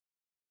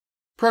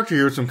Proctor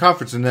here with some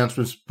conference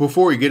announcements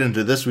before we get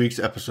into this week's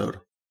episode.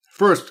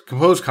 First,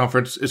 Compose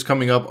Conference is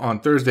coming up on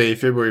Thursday,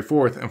 February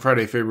 4th and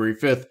Friday, February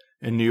 5th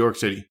in New York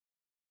City.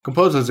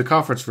 Compose is a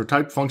conference for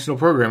type functional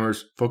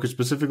programmers focused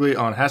specifically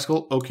on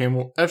Haskell,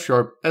 OCaml, F#,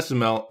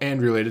 SML,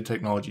 and related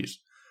technologies.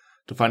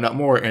 To find out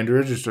more and to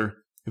register,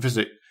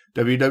 visit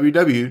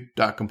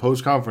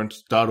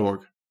www.composeconference.org.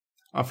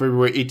 On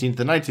February 18th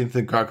and 19th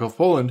in Krakow,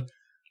 Poland,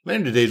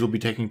 Lambda Days will be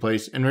taking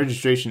place and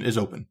registration is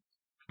open.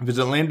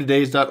 Visit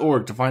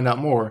lambdadays.org to find out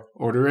more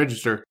or to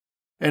register,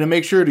 and to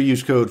make sure to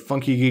use code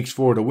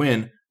FunkyGeeks4 to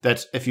win.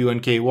 That's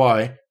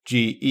FUNKYGEEKZ,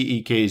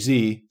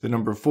 the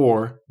number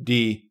 4,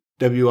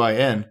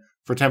 DWIN,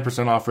 for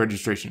 10% off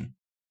registration.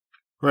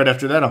 Right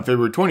after that, on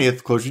February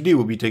 20th, Clojure D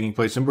will be taking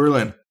place in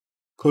Berlin.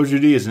 Clojure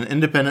D is an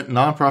independent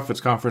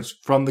nonprofits conference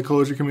from the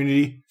Clojure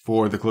community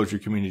for the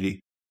Clojure community.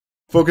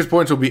 Focus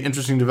points will be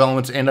interesting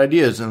developments and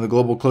ideas in the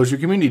global Clojure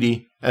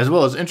community, as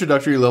well as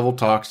introductory level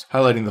talks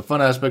highlighting the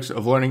fun aspects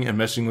of learning and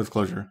messing with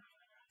Clojure.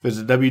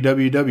 Visit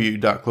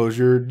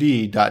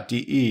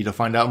www.clojurd.de to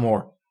find out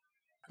more.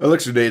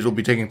 Elixir Days will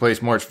be taking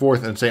place March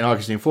 4th in St.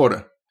 Augustine,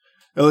 Florida.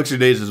 Elixir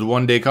Days is a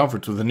one-day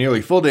conference with a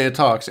nearly full day of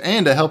talks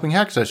and a helping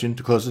hack session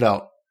to close it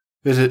out.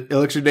 Visit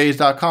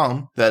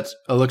elixirdaze.com, that's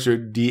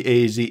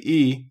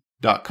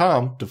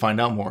elixirdaze.com, to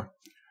find out more.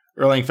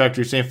 Erlang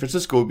Factory San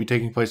Francisco will be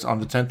taking place on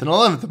the 10th and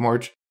 11th of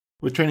March,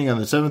 with training on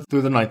the 7th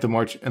through the 9th of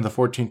March and the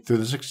 14th through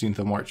the 16th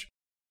of March.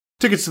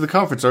 Tickets to the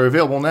conference are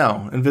available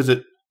now, and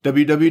visit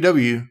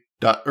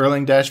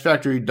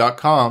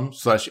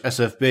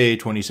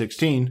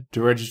www.erlang-factory.com/sfbay2016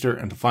 to register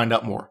and to find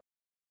out more.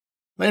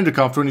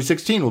 LambdaConf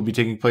 2016 will be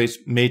taking place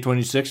May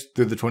 26th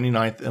through the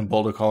 29th in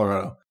Boulder,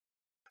 Colorado.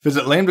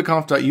 Visit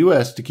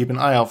lambdaconf.us to keep an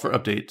eye out for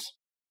updates.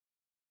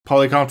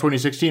 PolyConf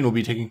 2016 will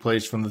be taking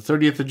place from the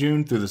 30th of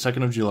June through the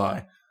 2nd of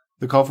July.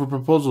 The call for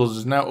proposals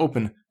is now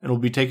open and will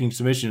be taking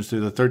submissions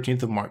through the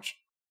 13th of March.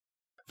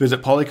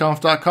 Visit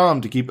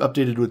polyconf.com to keep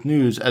updated with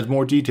news as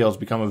more details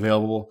become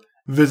available.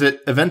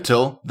 Visit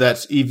Eventil,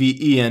 that's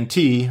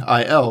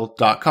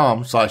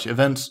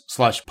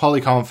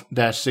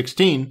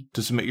eventil.com/events/polyconf-16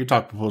 to submit your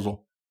talk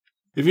proposal.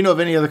 If you know of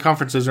any other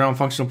conferences around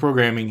functional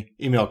programming,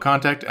 email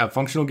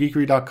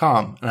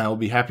contact@functionalgeekery.com and I will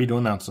be happy to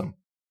announce them.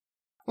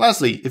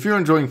 Lastly, if you're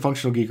enjoying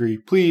Functional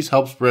Geekery, please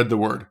help spread the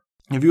word.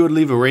 If you would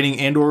leave a rating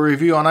and or a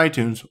review on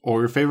iTunes or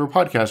your favorite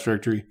podcast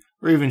directory,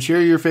 or even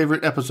share your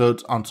favorite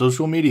episodes on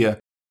social media,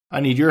 I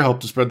need your help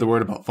to spread the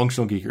word about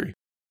Functional Geekery.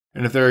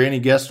 And if there are any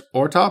guests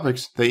or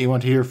topics that you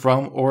want to hear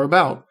from or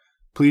about,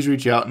 please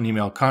reach out and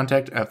email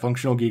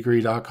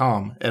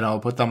contact@functionalgeekery.com and I'll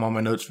put them on my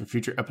notes for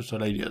future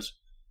episode ideas.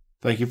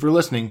 Thank you for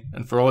listening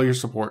and for all your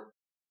support.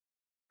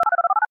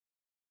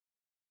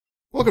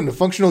 Welcome to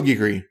Functional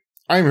Geekery.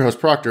 I'm your host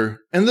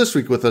Proctor, and this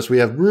week with us we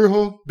have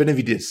Brujo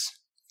Benavides.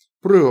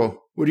 Brujo,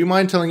 would you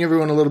mind telling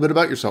everyone a little bit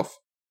about yourself?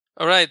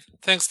 All right.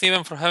 Thanks,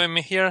 Steven, for having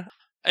me here.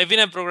 I've been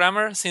a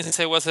programmer since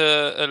I was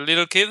a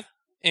little kid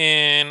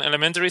in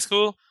elementary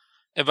school.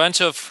 A bunch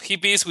of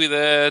hippies with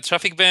a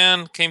traffic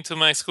ban came to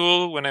my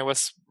school when I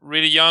was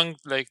really young,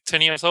 like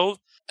 10 years old,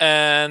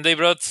 and they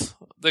brought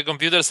the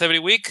computers every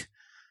week.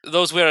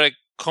 Those were a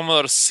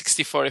Commodore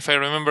 64, if I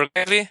remember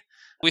correctly.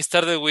 We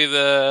started with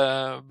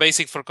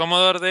BASIC for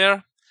Commodore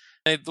there.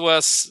 It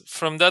was,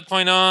 from that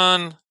point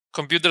on,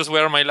 computers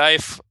were my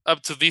life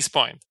up to this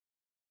point.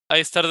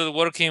 I started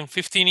working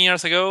 15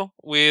 years ago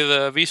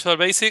with Visual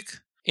Basic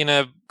in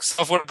a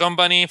software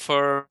company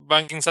for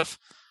banking stuff.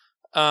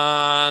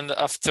 And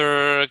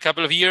after a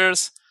couple of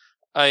years,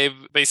 I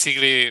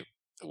basically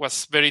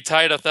was very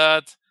tired of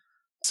that.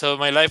 So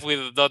my life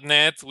with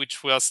 .NET,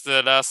 which was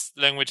the last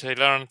language I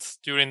learned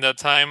during that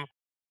time,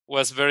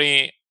 was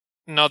very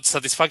not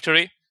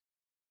satisfactory.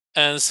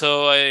 And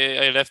so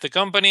I left the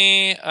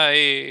company.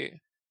 I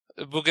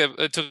took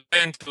a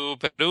plane to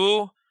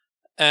Peru.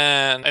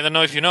 And I don't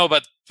know if you know,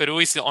 but Peru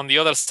is on the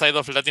other side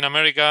of Latin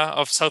America,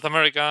 of South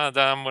America,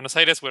 than Buenos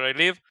Aires, where I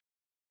live.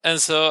 And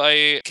so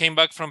I came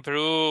back from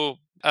Peru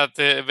at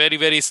a very,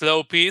 very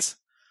slow pace.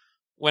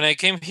 When I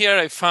came here,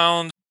 I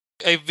found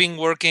I had been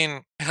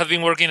working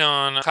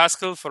on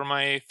Haskell for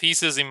my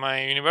thesis in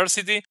my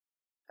university.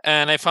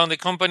 And I found a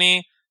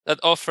company that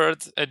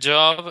offered a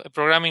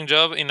programming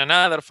job in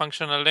another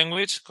functional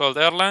language called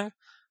Erlang.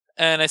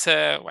 And I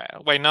said,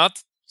 well, why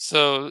not?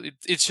 So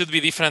it should be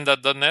different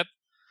than .NET.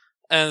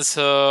 And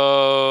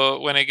so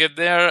when I get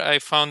there, I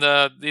found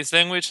this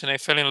language and I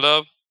fell in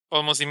love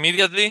almost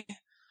immediately.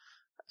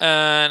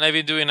 And I've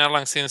been doing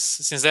Erlang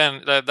since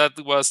then. That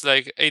was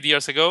like 8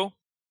 years ago.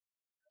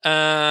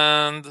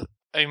 And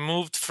I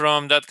moved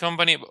from that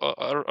company,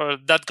 or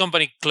that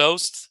company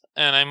closed.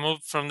 And I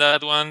moved from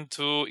that one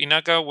to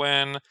Inaka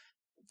when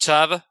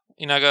Chad,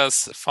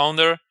 Inaga's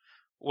founder,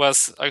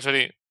 was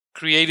actually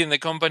creating the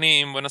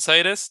company in Buenos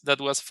Aires. That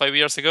was 5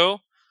 years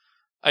ago.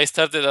 I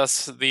started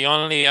as the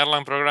only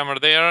Erlang programmer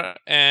there,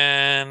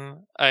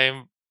 and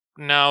I'm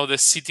now the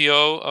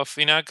CTO of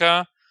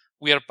Inaka.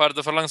 We are part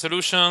of Erlang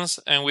Solutions,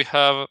 and we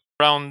have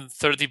around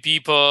 30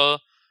 people,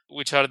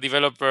 which are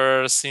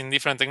developers in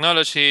different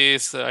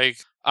technologies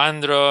like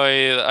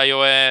Android,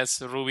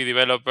 iOS, Ruby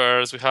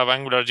developers, we have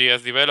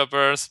AngularJS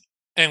developers,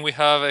 and we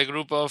have a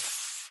group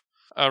of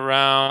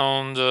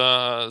around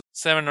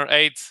 7 or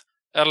 8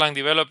 Erlang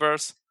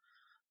developers.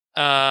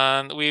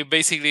 And we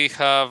basically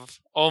have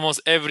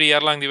almost every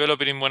Erlang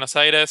developer in Buenos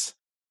Aires,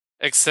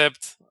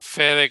 except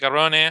Fede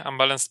Carrone,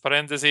 Unbalanced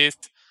Parentheses,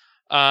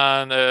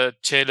 and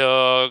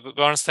Chelo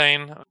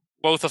Gornstein.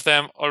 Both of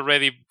them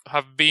already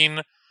have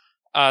been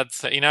at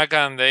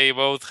Inaka, and they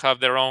both have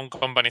their own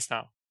companies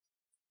now.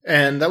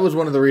 And that was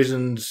one of the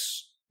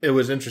reasons it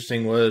was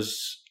interesting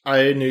was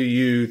I knew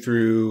you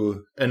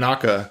through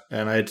Inaka,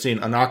 and I had seen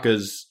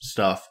Inaka's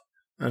stuff.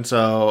 And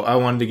so I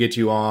wanted to get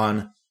you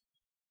on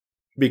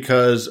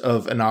because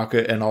of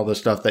Inaka and all the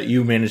stuff that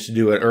you managed to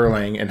do at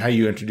Erlang and how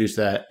you introduced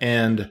that,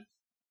 and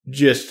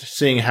just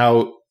seeing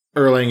how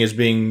Erlang is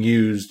being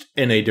used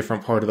in a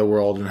different part of the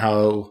world and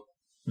how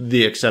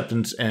the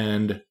acceptance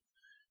and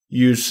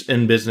use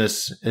in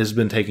business has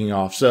been taking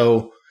off.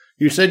 So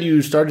you said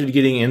you started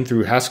getting in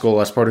through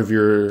Haskell as part of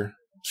your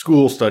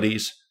school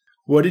studies.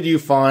 What did you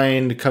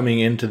find coming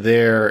into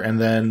there? And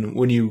then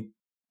when you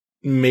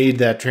made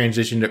that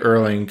transition to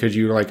Erlang, because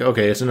you were like,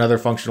 okay, it's another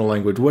functional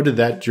language. What did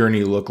that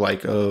journey look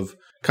like of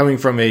coming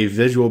from a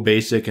Visual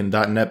Basic and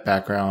 .NET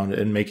background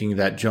and making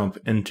that jump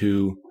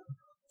into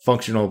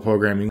functional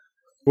programming?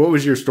 What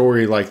was your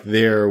story like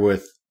there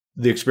with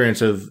the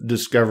experience of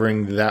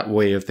discovering that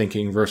way of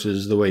thinking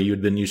versus the way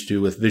you'd been used to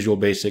with Visual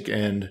Basic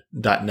and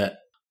 .NET?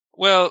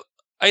 Well,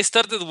 I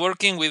started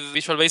working with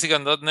Visual Basic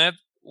and .NET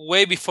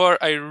way before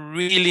I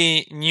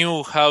really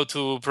knew how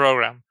to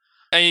program.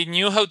 I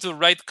knew how to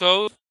write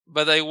code,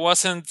 but I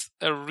wasn't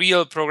a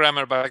real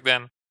programmer back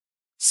then.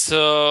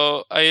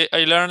 So I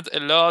learned a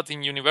lot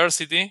in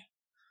university.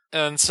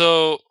 And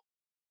so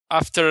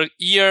after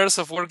years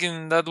of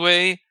working that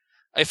way,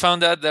 I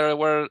found that there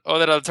were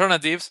other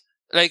alternatives.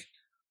 Like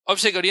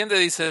object-oriented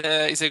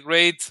is a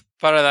great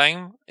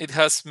paradigm. It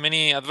has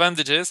many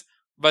advantages,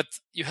 but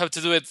you have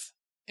to do it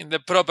in the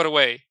proper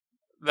way.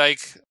 Like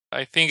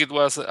I think it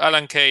was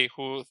Alan Kay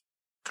who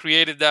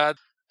created that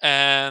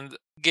and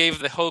gave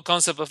the whole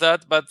concept of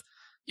that. But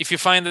if you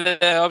find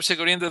the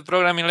object-oriented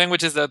programming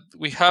languages that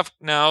we have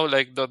now,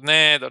 like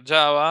 .NET or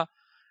Java,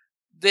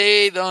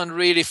 they don't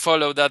really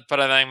follow that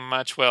paradigm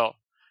much well.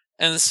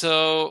 And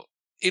so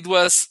it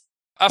was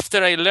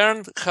after I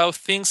learned how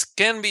things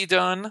can be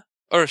done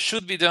or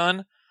should be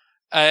done,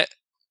 I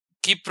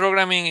keep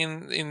programming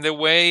in the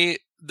way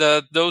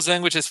that those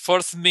languages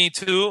forced me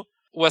to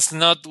was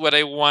not what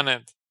I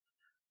wanted.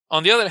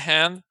 On the other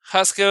hand,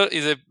 Haskell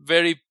is a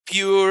very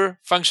pure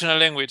functional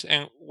language,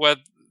 and what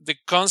the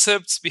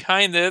concepts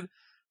behind it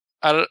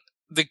are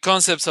the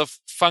concepts of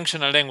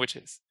functional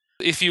languages.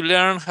 If you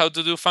learn how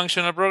to do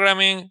functional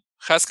programming,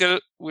 Haskell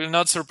will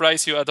not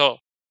surprise you at all.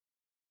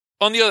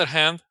 On the other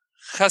hand,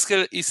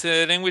 Haskell is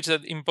a language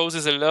that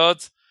imposes a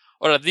lot,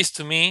 or at least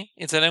to me,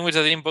 it's a language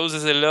that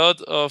imposes a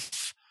lot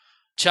of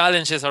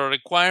challenges or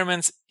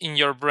requirements in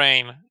your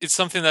brain. It's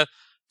something that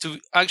to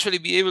actually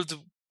be able to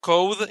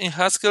code in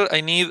Haskell,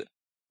 I need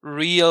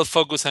real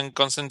focus and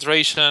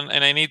concentration,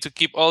 and I need to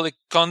keep all the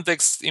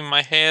context in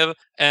my head.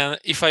 And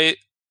if I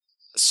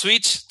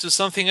switch to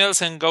something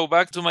else and go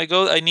back to my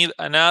code, I need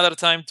another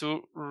time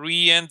to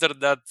re-enter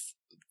that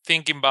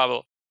thinking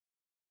bubble.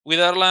 With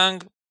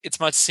Erlang, it's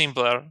much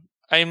simpler.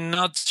 I'm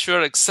not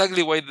sure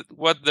exactly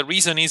what the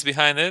reason is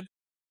behind it,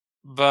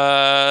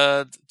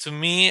 but to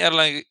me,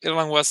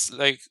 Erlang was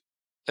like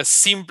a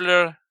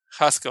simpler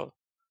Haskell.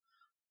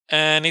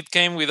 And it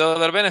came with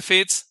other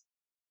benefits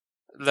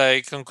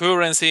like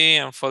concurrency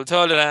and fault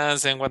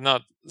tolerance and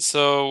whatnot.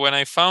 So when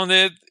I found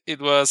it,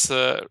 it was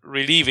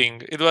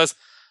relieving. It was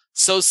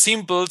so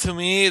simple to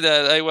me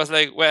that I was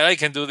like, well, I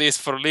can do this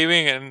for a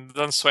living and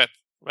don't sweat,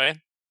 right?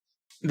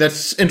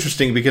 That's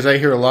interesting because I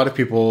hear a lot of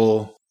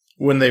people,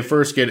 when they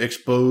first get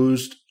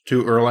exposed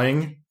to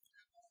Erlang,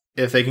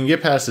 if they can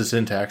get past the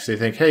syntax, they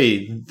think,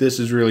 hey, this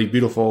is really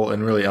beautiful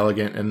and really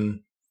elegant.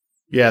 And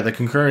yeah, the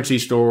concurrency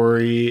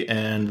story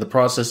and the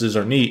processes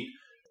are neat,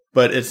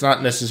 but it's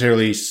not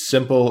necessarily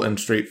simple and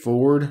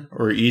straightforward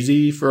or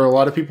easy for a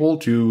lot of people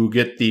to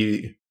get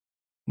the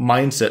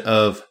mindset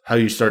of how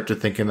you start to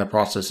think in the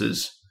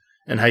processes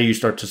and how you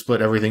start to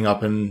split everything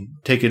up and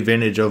take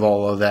advantage of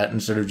all of that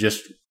instead of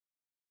just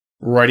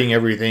writing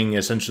everything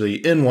essentially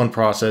in one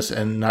process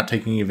and not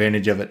taking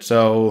advantage of it.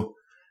 So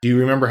do you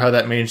remember how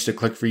that managed to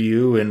click for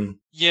you? And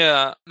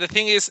yeah, the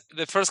thing is,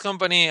 the first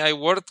company I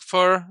worked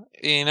for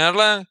in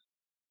Erlang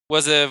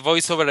was a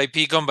voice over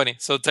IP company,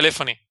 so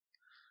telephony.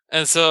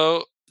 And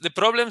so the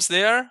problems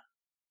there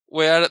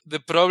were the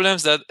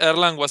problems that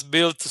Erlang was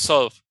built to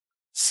solve.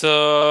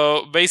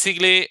 So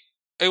basically,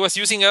 I was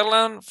using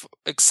Erlang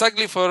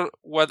exactly for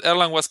what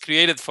Erlang was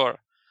created for.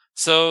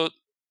 So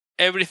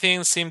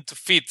everything seemed to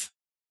fit.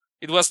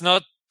 It was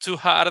not too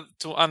hard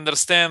to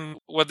understand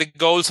what the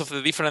goals of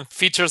the different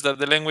features that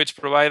the language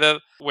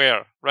provided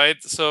were, right?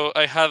 So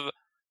I had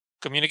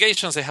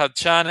communications, I had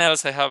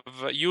channels, I have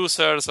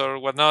users or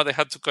whatnot, I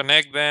had to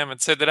connect them,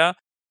 etc.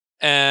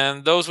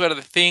 And those were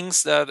the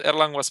things that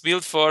Erlang was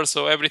built for,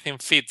 so everything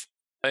fit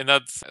in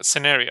that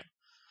scenario.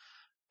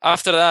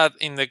 After that,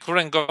 in the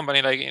current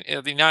company, like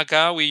in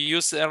Inaka, we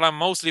use Erlang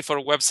mostly for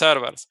web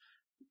servers,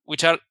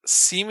 which are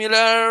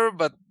similar,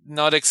 but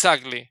not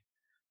exactly.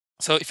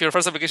 So if your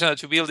first application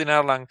that you build in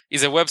Erlang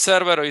is a web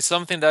server or is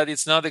something that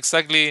it's not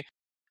exactly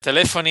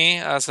telephony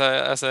as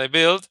I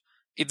build,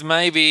 it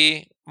might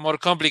be more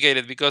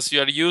complicated because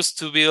you are used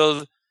to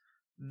build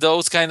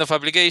those kind of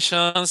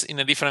applications in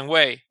a different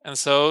way. And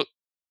so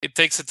it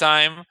takes a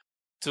time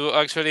to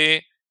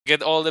actually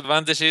get all the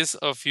advantages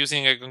of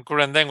using a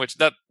concurrent language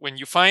that when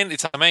you find,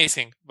 it's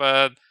amazing,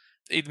 but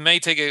it may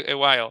take a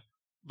while.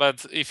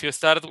 But if you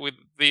start with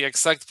the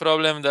exact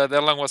problem that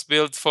Erlang was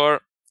built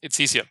for, it's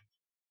easier.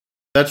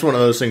 That's one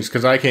of those things,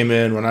 because I came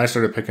in when I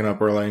started picking up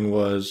Erlang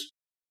was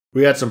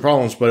we had some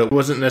problems, but it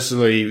wasn't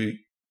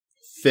necessarily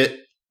fit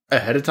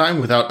ahead of time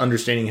without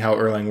understanding how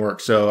Erlang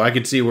works. So I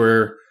could see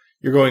where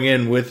you're going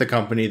in with a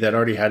company that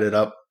already had it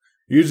up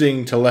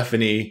using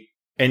telephony,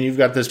 and you've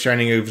got this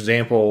shining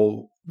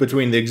example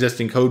between the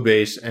existing code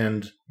base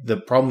and the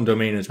problem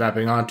domain it's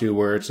mapping onto,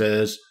 where it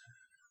says,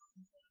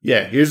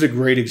 yeah, here's a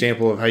great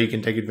example of how you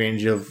can take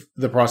advantage of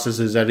the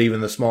processes at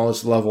even the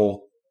smallest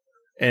level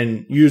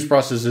and use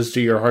processes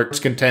to your heart's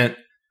content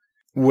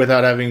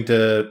without having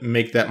to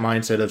make that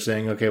mindset of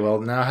saying, okay, well,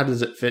 now how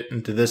does it fit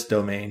into this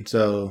domain?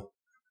 So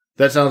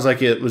that sounds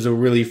like it was a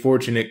really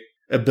fortunate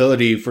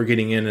ability for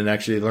getting in and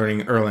actually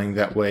learning Erlang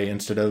that way,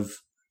 instead of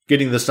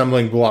getting the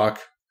stumbling block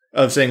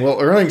of saying, well,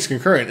 Erlang's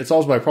concurrent, it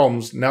solves my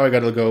problems. Now I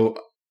got to go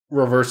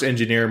reverse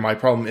engineer my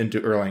problem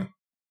into Erlang.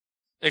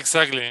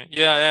 Exactly.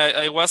 Yeah,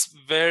 I was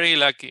very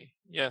lucky.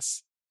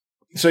 Yes.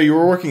 So you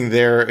were working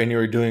there and you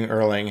were doing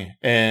Erlang,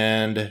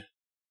 and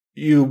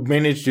you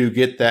managed to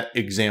get that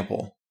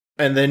example.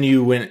 And then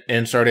you went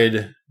and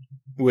started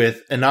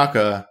with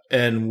Inaka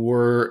and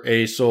were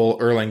a sole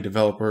Erlang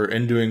developer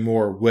and doing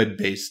more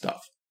web-based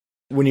stuff.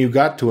 When you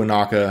got to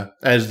Inaka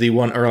as the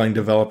one Erlang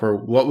developer,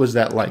 what was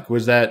that like?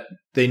 Was that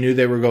they knew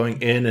they were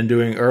going in and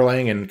doing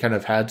Erlang and kind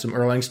of had some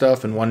Erlang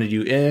stuff and wanted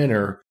you in?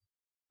 Or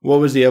what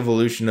was the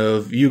evolution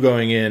of you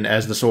going in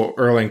as the sole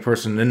Erlang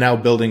person and now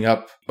building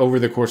up over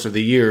the course of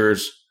the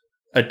years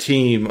a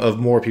team of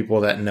more people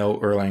that know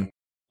Erlang?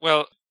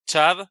 Well,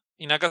 Chad,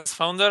 Inaka's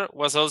founder,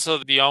 was also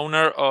the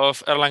owner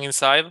of Erlang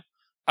Inside.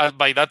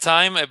 By that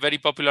time, a very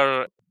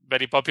popular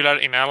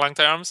in Erlang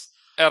terms,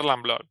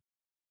 Erlang blog.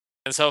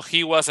 And so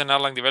he was an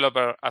Erlang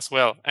developer as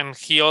well. And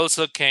he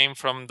also came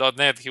from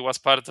 .NET. He was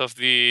part of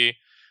the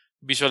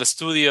Visual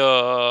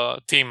Studio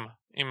team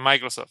in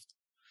Microsoft.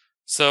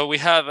 So we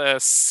have a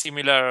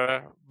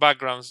similar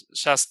backgrounds,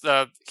 just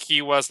that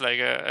he was like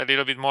a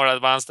little bit more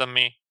advanced than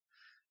me.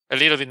 A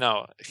little bit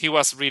now. He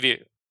was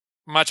really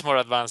much more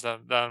advanced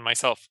than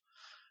myself.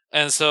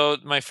 And so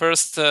my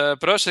first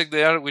project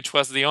there, which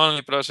was the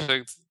only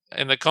project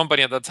in the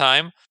company at that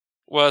time,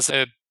 was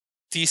a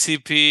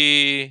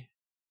TCP.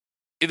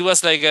 It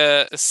was like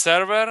a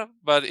server,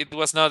 but it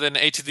was not an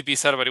HTTP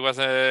server. It was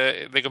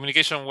the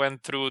communication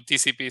went through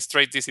TCP,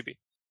 straight TCP.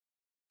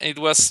 It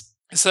was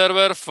a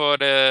server for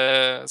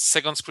the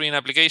second screen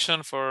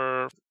application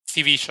for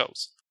TV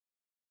shows.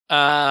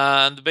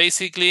 And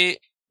basically,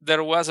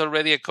 there was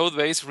already a code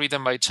base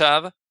written by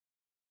Chad.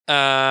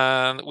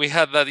 And we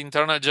had that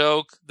internal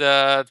joke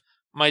that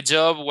my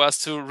job was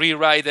to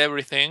rewrite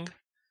everything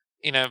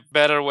in a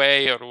better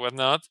way or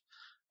whatnot.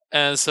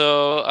 And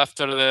so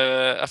after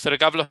a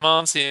couple of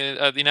months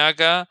at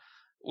Inaka,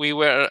 we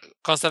were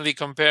constantly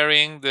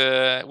comparing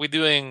we're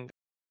doing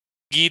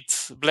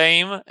Git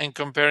blame and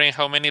comparing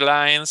how many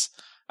lines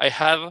I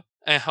had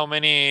and how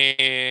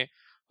many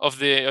of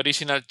the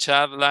original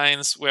Chad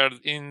lines were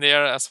in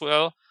there as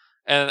well.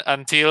 And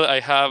until I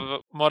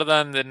have more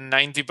than the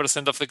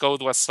 90% of the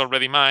code was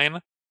already mine.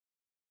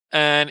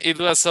 And it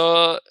was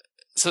all,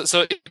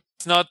 so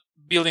it's not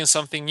building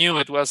something new.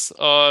 It was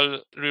all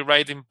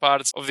rewriting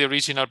parts of the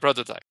original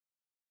prototype.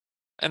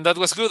 And that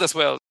was good as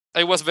well.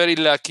 I was very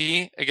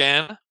lucky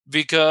again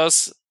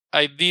because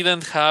I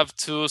didn't have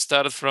to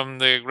start from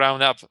the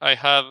ground up. I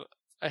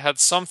had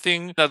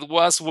something that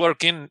was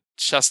working,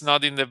 just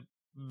not in the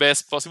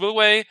best possible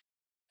way.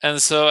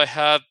 And so I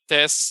had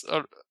tests,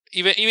 or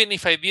even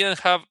if I didn't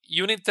have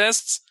unit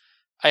tests,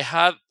 I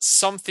had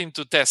something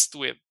to test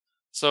with.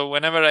 So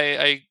whenever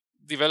I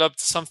developed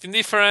something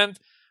different,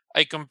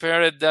 I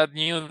compared that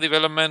new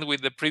development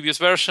with the previous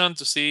version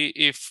to see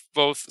if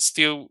both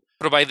still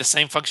provide the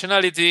same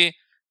functionality,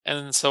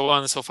 and so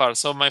on and so far.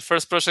 So my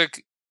first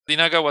project,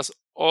 Inaka, was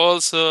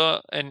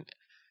also an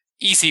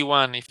easy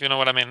one, if you know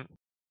what I mean.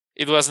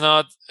 It was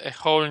not a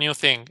whole new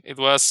thing. It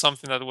was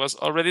something that was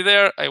already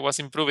there. I was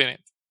improving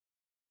it.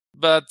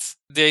 But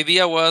the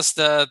idea was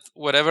that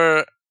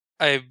whatever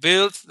I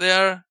built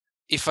there,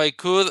 if I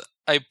could,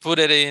 I put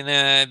it in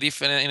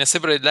a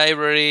separate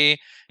library,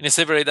 in a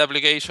separate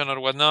application or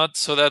whatnot,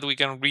 so that we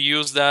can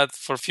reuse that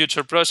for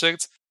future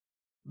projects.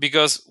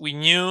 Because we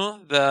knew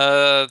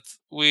that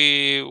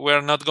we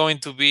were not going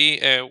to be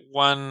a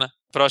one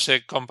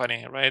project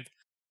company, right?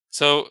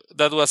 So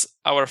that was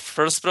our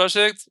first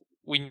project.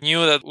 We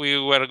knew that we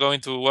were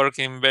going to work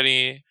in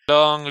very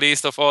long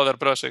list of other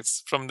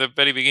projects from the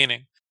very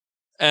beginning.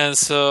 And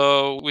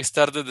so we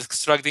started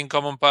extracting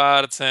common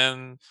parts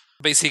and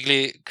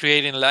basically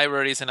creating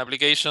libraries and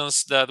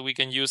applications that we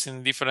can use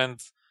in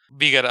different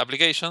bigger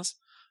applications.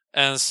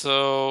 And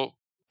so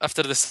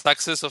after the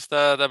success of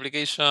that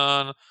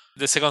application,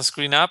 the second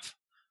screen app,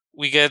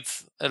 we get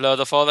a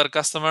lot of other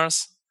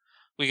customers.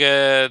 We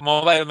get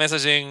mobile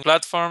messaging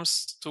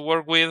platforms to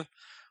work with,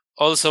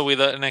 also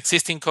with an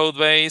existing code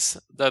base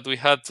that we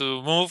had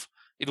to move.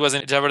 It was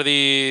a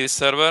Jabberdy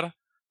server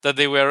that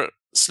they were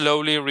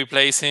slowly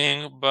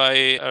replacing by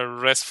a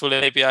RESTful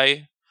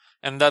API.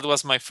 And that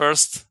was my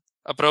first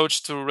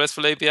approach to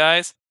RESTful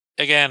APIs.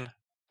 Again,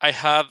 I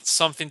had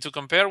something to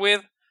compare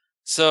with.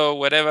 So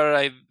whenever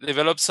I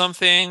developed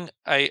something,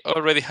 I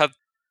already had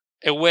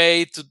a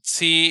way to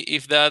see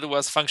if that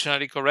was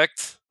functionally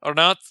correct or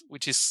not,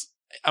 which is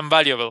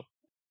invaluable.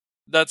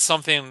 That's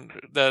something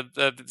that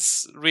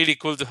is really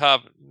cool to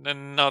have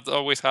and not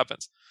always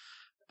happens.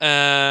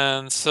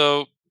 And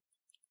so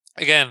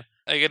again,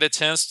 I get a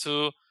chance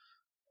to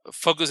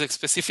focus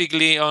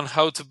specifically on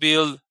how to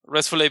build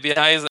RESTful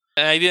APIs.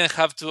 And I didn't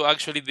have to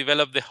actually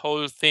develop the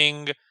whole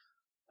thing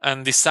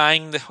and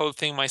design the whole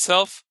thing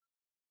myself,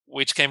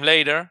 which came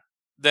later.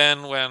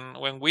 Then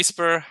when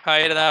Whisper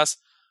hired us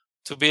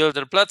to build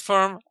their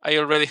platform, I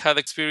already had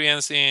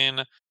experience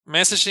in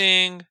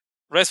messaging,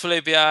 RESTful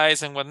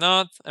APIs, and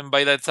whatnot. And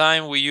by that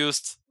time, we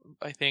used,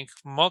 I think,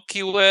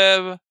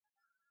 MockeyWeb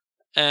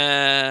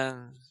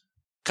and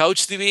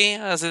CouchDB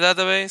as a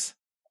database.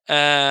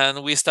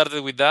 And we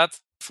started with that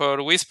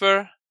for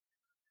Whisper.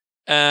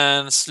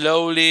 And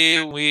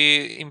slowly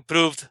we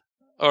improved,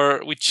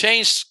 or we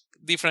changed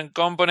different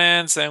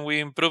components and we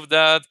improved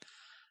that.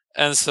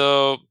 And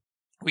so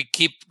we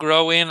keep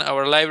growing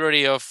our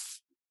library of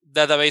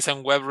database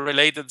and web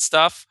related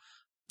stuff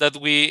that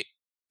we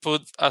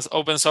put as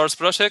open source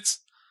projects.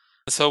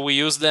 So we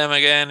use them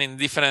again in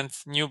different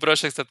new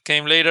projects that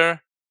came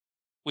later.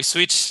 We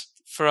switched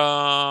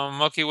from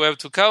MockeyWeb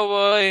to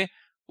Cowboy.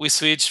 We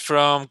switched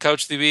from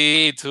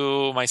CouchDB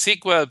to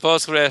MySQL,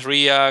 Postgres,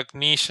 React,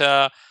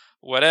 Nisha,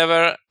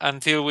 whatever,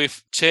 until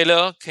with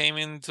Cello came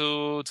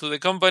into the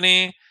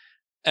company.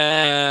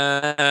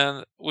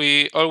 And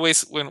we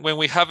always, when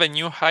we have a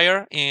new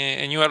hire,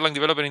 a new Erlang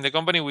developer in the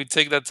company, we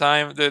take that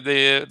time,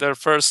 their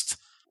first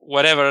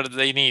whatever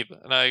they need,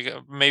 like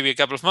maybe a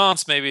couple of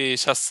months, maybe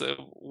just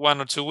 1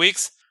 or 2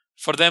 weeks,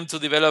 for them to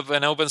develop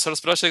an open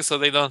source project, so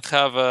they don't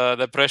have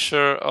the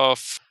pressure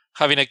of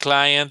having a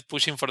client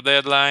pushing for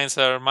deadlines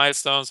or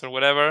milestones or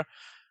whatever.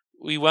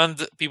 We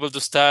want people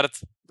to start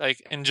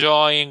like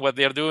enjoying what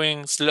they're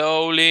doing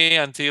slowly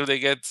until they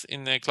get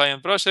in a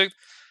client project.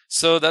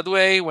 So that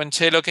way, when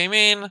Cello came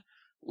in,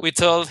 we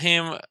told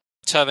him,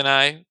 Chad and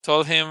I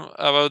told him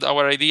about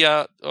our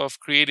idea of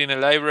creating a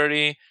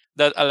library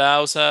that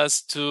allows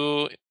us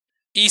to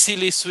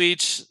easily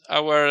switch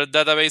our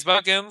database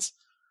backends.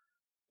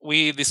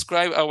 We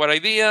described our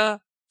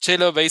idea.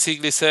 Cello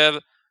basically said,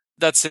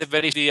 that's a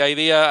very easy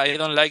idea. I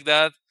don't like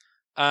that.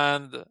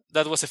 And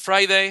that was a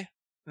Friday.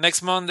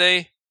 Next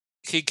Monday,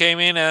 he came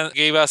in and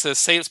gave us a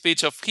sales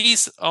pitch of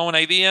his own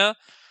idea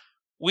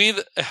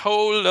with a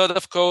whole lot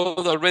of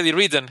code already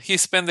written. He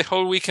spent the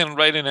whole weekend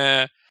writing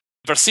a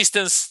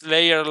persistence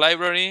layer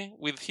library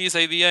with his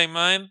idea in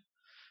mind.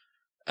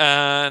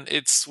 And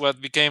it's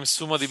what became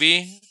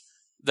SumoDB.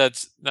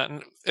 That's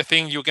a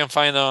thing you can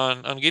find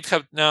on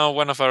GitHub now,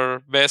 one of our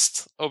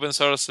best open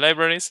source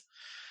libraries.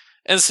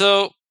 And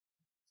so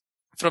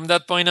from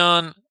that point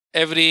on,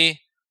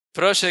 every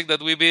project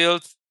that we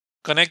build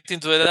connecting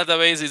to a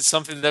database is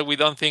something that we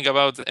don't think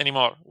about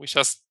anymore. We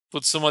just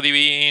put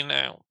SumoDB in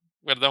and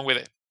we're done with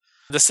it.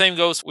 The same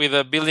goes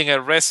with building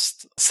a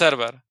REST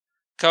server.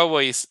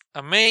 Cowboy is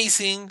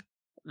amazing.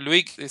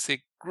 Luik is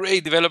a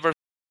great developer,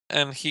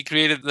 and he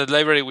created the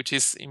library, which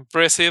is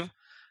impressive.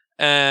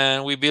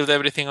 And we build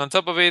everything on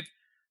top of it.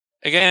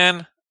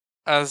 Again,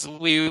 as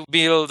we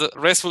build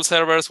RESTful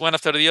servers one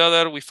after the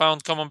other, we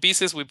found common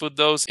pieces. We put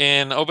those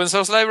in open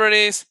source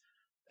libraries.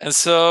 And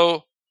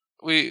so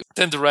we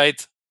tend to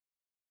write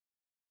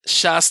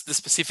just the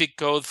specific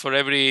code for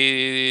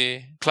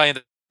every client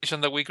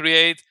application that we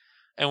create.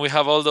 And we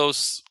have all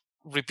those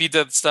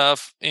repeated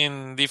stuff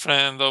in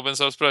different open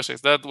source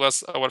projects. That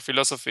was our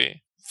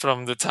philosophy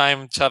from the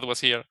time Chad was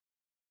here.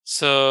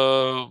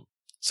 So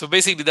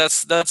basically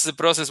that's the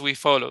process we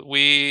follow.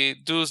 We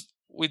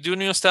do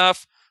new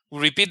stuff, we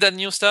repeat that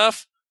new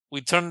stuff,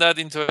 we turn that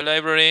into a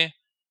library,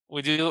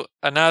 we do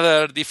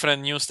another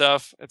different new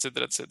stuff,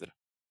 etc., etc.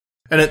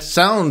 And it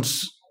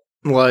sounds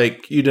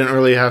like you didn't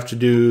really have to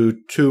do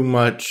too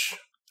much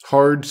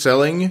hard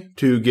selling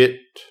to get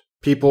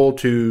people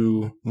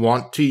to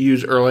want to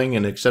use Erlang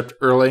and accept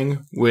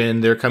Erlang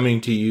when they're coming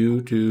to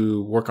you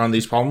to work on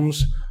these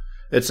problems.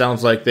 It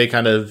sounds like they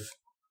kind of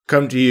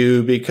come to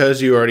you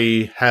because you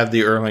already have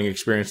the Erlang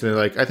experience. And they're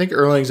like, I think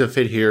Erlang's a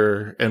fit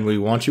here and we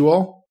want you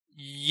all.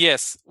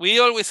 Yes, we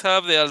always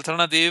have the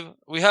alternative.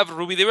 We have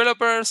Ruby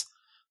developers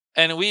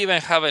and we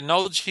even have a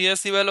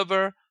Node.js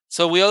developer.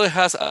 So we always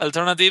have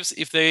alternatives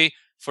if they,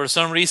 for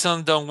some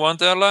reason, don't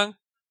want Erlang.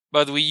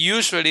 But we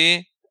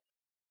usually,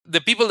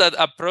 the people that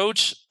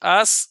approach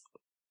us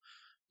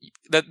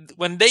that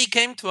when they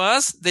came to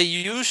us, they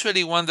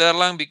usually want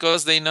Erlang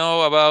because they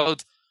know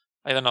about,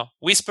 I don't know,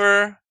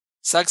 Whisper,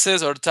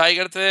 Success, or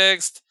Tiger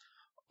Text,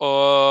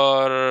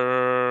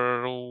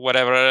 or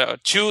whatever,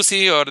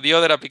 Choosy, or the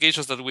other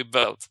applications that we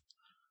built.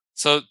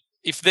 So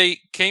if they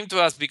came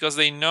to us because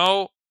they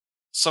know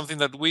something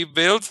that we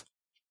built,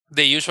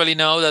 they usually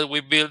know that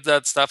we built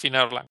that stuff in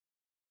Erlang.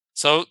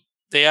 So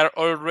they are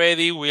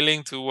already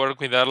willing to work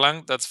with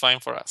Erlang. That's fine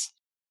for us.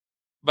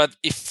 But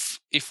if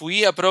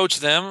we approach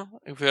them,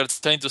 if we are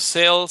trying to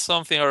sell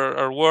something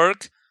or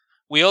work,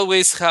 we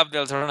always have the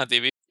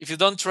alternative. If you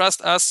don't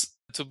trust us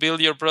to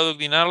build your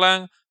product in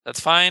Erlang, that's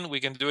fine. We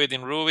can do it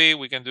in Ruby.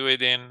 We can do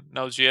it in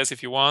Node.js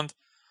if you want.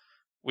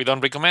 We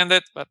don't recommend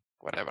it, but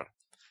whatever.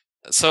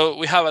 So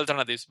we have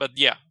alternatives, but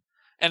yeah.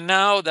 And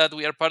now that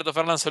we are part of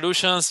Erlang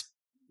Solutions,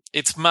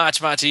 it's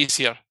much, much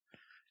easier.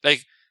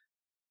 Like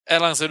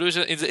Erlang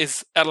Solutions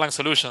is Erlang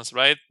Solutions,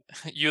 right?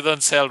 You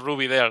don't sell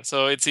Ruby there,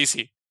 so it's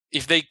easy.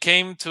 If they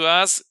came to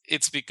us,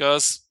 it's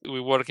because we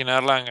work in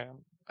Erlang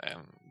and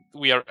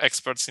we are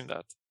experts in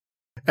that.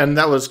 And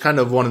that was kind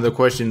of one of the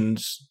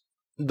questions.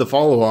 The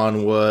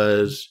follow-on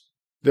was,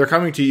 they're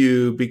coming to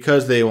you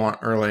because they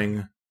want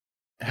Erlang.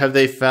 Have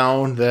they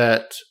found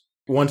that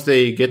once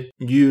they get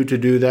you to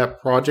do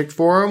that project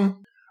for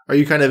them, are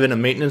you kind of in a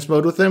maintenance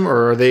mode with them,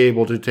 or are they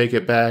able to take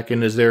it back?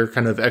 And is there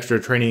kind of extra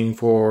training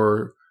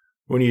for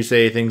when you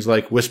say things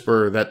like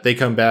Whisper, that they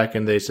come back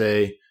and they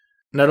say,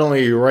 not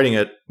only are you writing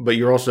it, but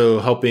you're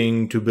also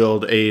helping to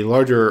build a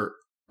larger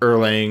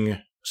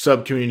Erlang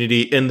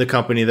sub-community in the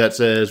company that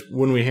says,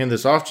 when we hand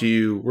this off to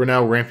you, we're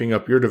now ramping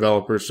up your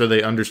developers so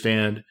they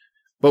understand,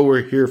 but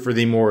we're here for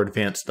the more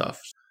advanced stuff.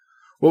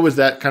 What was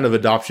that kind of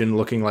adoption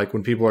looking like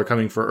when people are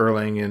coming for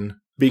Erlang and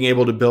being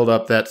able to build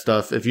up that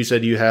stuff? If you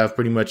said you have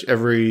pretty much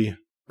every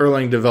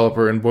Erlang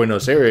developer in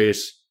Buenos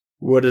Aires,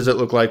 what does it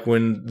look like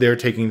when they're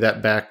taking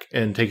that back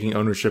and taking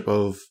ownership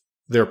of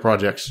their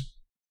projects?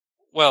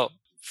 Well,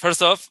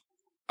 first off,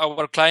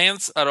 our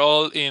clients are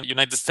all in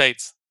United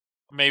States,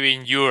 maybe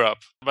in Europe,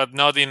 but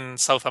not in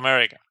South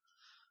America.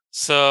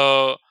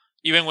 So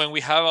even when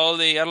we have all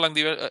the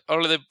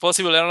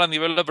possible Erlang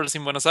developers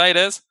in Buenos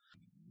Aires,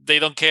 they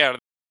don't care.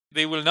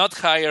 They will not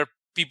hire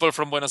people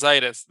from Buenos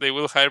Aires. They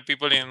will hire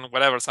people in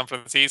whatever, San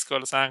Francisco,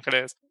 Los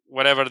Angeles,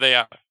 whatever they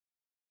are.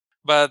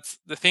 But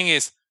the thing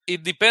is,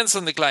 it depends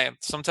on the client.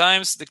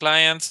 Sometimes the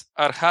clients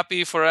are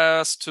happy for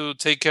us to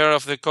take care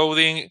of the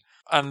coding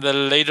and the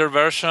later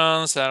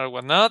versions or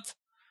whatnot.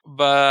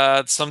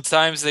 But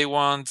sometimes they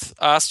want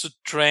us to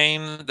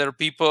train their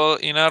people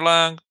in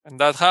Erlang, and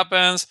that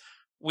happens.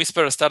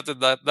 Whisper started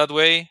that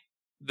way.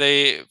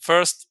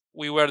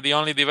 We were the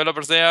only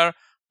developers there,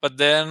 but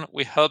then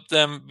we helped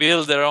them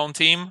build their own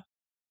team.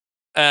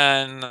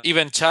 And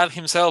even Chad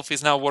himself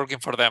is now working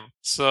for them.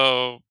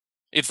 So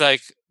it's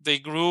like they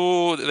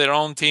grew their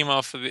own team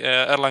of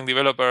Erlang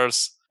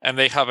developers, and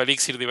they have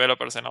Elixir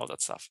developers and all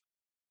that stuff.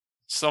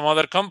 Some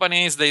other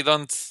companies, they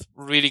don't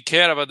really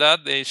care about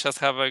that. They just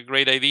have a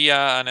great idea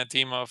and a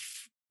team of,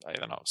 I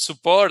don't know,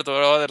 support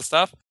or other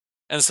stuff.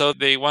 And so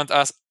they want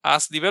us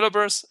as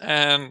developers,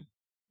 and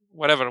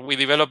whatever, we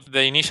develop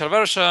the initial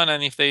version,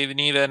 and if they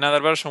need another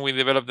version, we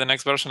develop the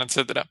next version,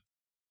 etc.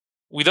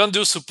 We don't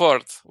do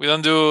support. We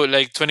don't do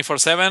like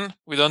 24/7.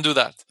 We don't do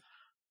that.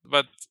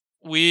 But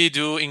we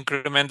do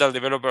incremental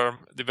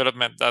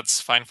development. That's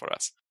fine for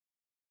us.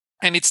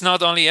 And it's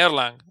not only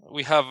Erlang.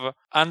 We have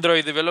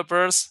Android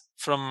developers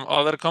from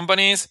other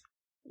companies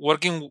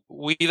working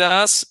with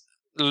us,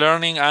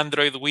 learning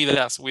Android with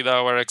us, with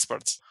our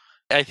experts.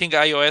 I think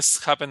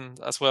iOS happened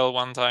as well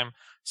one time.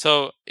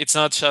 So it's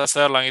not just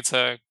Erlang, it's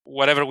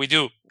whatever we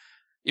do.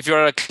 If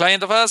you're a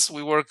client of us,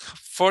 we work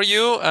for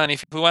you. And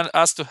if you want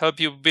us to help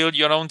you build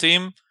your own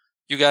team,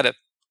 you got it.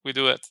 We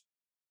do it.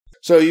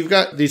 So you've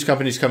got these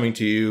companies coming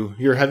to you.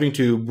 You're having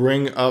to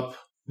bring up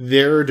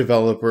their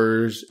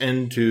developers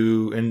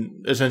into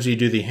and essentially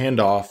do the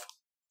handoff.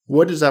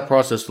 What does that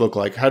process look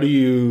like? How do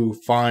you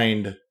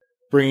find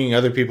bringing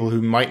other people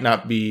who might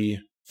not be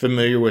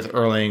familiar with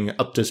Erlang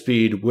up to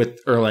speed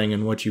with Erlang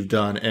and what you've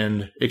done,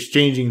 and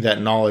exchanging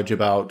that knowledge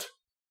about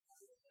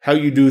how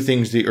you do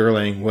things the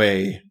Erlang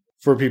way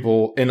for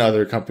people in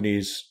other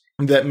companies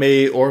that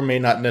may or may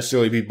not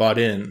necessarily be bought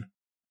in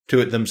to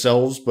it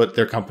themselves, but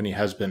their company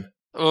has been?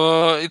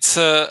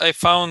 I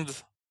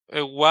found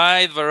a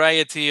wide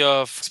variety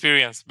of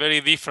experience,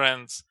 very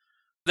different.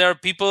 There are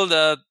people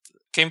that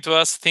came to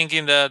us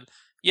thinking that,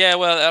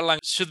 Erlang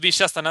should be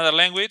just another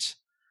language.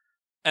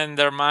 And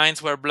their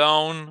minds were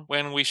blown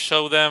when we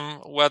showed them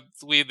what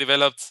we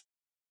developed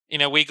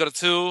in a week or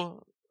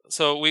two.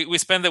 So we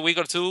spent a week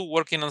or two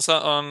working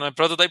on a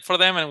prototype for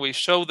them, and we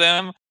show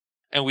them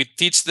and we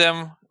teach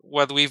them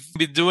what we've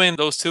been doing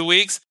those 2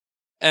 weeks.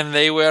 And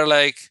they were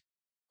like,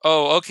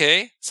 oh,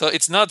 okay. So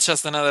it's not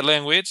just another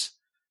language.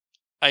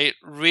 I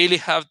really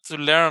have to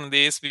learn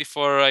this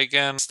before I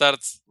can start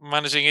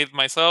managing it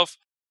myself.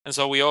 And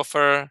so we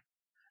offer,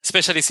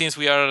 especially since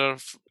we are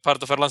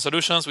part of Erlang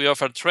Solutions, we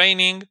offer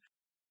training.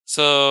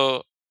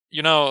 So,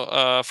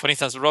 for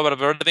instance, Robert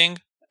Birding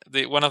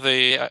one of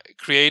the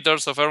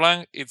creators of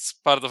Erlang. It's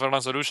part of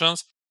Erlang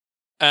Solutions.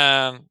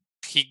 And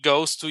he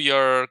goes to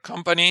your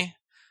company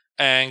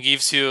and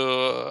gives you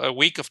a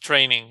week of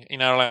training in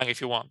Erlang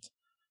if you want.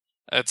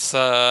 It's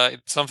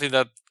something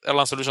that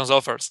Erlang Solutions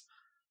offers.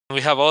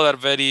 We have other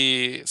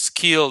very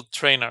skilled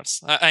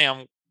trainers. I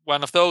am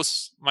one of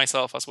those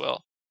myself as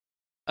well.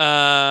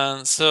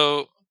 And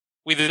so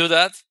we do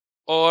that.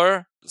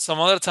 Or some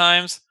other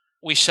times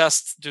we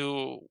just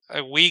do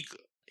a week.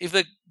 If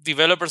the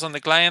developers on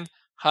the client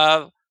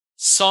have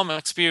some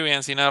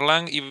experience in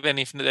Erlang, even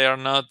if they are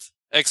not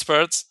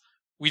experts,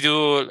 we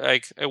do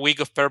like a week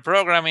of pair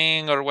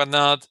programming or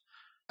whatnot.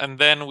 And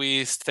then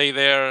we stay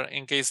there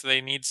in case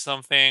they need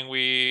something.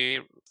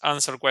 We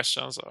answer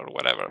questions or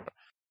whatever.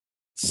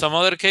 Some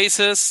other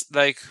cases,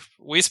 like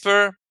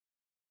Whisper,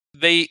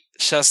 they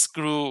just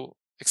grew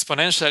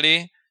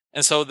exponentially.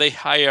 And so they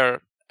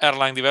hire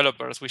Erlang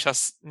developers. We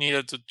just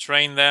needed to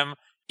train them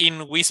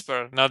in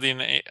Whisper, not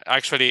in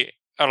actually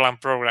Erlang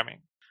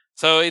programming.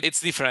 So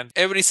it's different.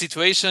 Every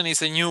situation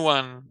is a new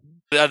one,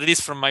 at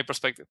least from my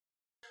perspective.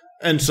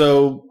 And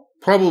so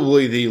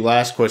probably the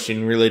last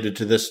question related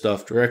to this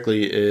stuff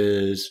directly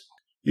is,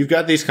 you've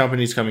got these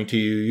companies coming to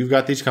you. You've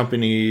got these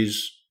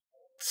companies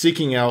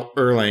seeking out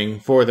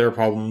Erlang for their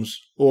problems,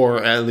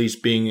 or at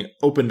least being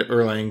open to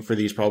Erlang for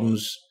these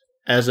problems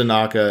as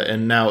Anaka,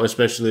 and now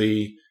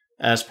especially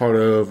as part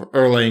of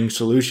Erlang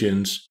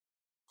Solutions.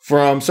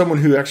 From someone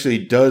who actually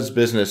does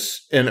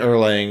business in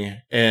Erlang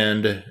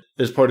and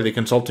is part of the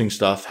consulting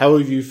stuff, how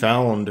have you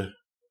found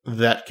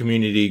that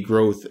community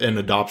growth and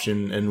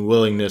adoption and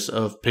willingness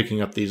of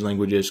picking up these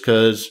languages?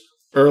 Because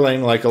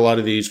Erlang, like a lot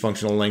of these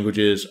functional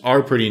languages,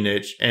 are pretty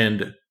niche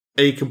and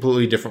a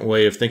completely different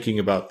way of thinking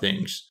about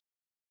things.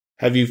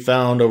 Have you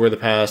found over the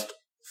past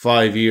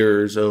 5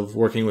 years of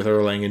working with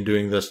Erlang and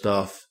doing this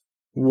stuff,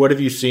 what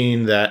have you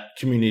seen that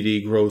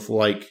community growth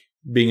like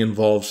being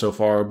involved so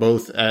far,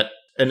 both at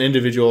an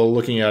individual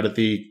looking out at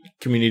the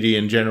community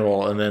in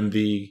general, and then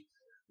the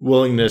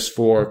willingness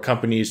for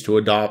companies to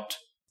adopt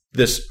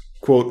this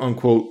quote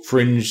unquote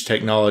fringe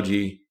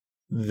technology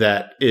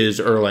that is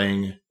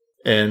Erlang?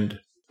 And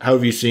how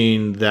have you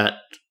seen that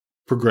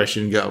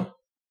progression go?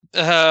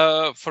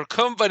 For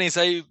companies,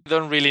 I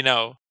don't really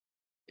know.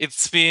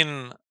 It's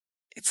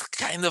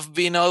kind of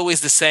been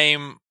always the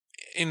same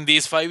in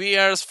these 5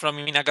 years from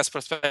Minaka's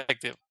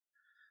perspective.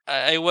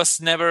 I was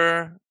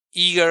never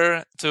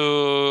eager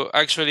to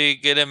actually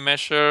get a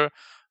measure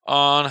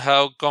on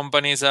how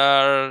companies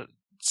are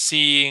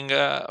seeing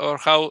or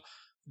how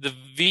the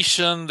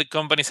vision the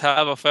companies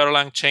have of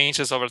Erlang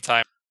changes over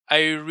time.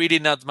 I really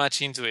not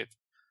much into it.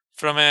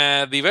 From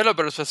a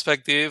developer's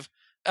perspective,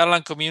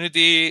 Erlang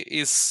community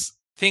is,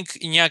 I think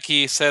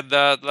Iñaki said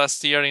that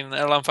last year in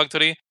Erlang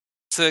Factory,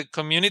 it's a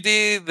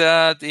community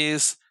that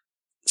is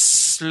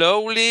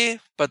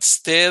slowly but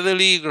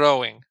steadily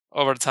growing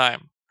over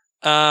time.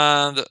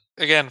 And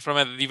again, from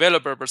a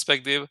developer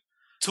perspective,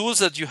 tools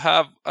that you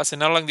have as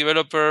an Erlang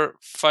developer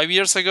 5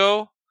 years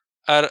ago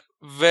are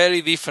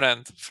very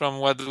different from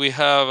what we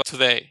have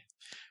today.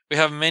 We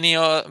have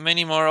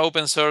many more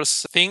open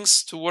source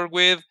things to work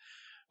with.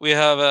 We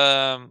have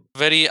a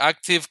very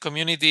active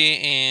community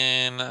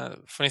in,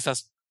 for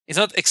instance, it's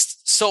not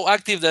so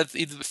active that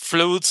it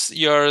floats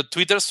your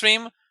Twitter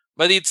stream,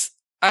 but it's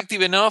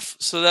active enough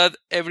so that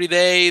every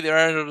day there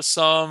are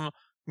some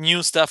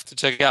new stuff to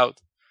check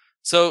out.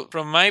 So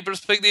from my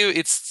perspective,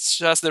 it's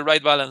just the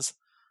right balance.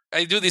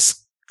 I do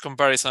this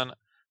comparison.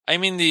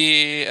 I'm in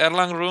the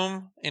Erlang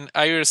room in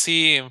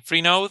IRC in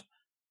Freenode,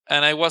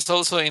 and I was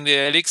also in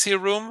the Elixir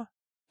room,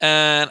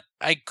 and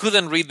I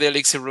couldn't read the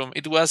Elixir room.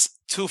 It was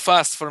too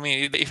fast for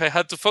me. If I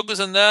had to focus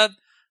on that,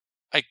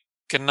 I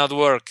cannot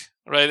work,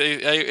 right?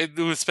 I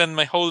would spend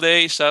my whole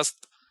day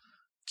just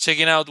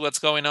checking out what's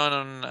going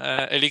on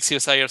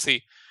Elixir's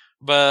IRC.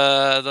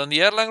 But on the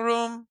Erlang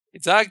room,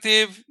 it's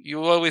active.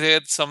 You always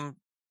get some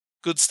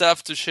good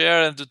stuff to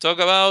share and to talk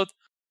about,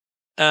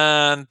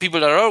 and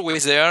people are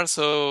always there.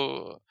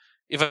 So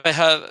if I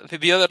had,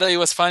 the other day it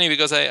was funny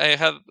because I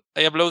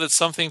uploaded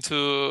something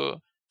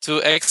to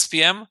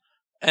XPM,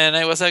 and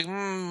I was like,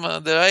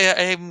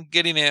 I'm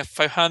getting a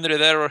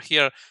 500 error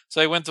here.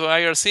 So I went to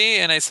IRC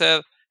and I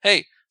said,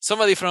 hey,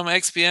 somebody from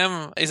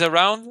XPM is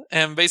around,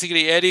 and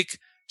basically Eric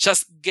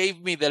just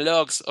gave me the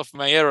logs of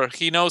my error.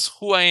 He knows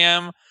who I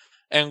am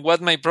and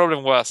what my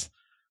problem was.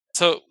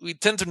 So we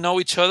tend to know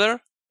each other,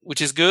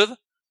 which is good,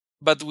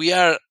 but we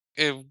are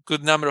a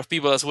good number of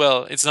people as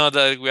well. It's not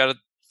that we are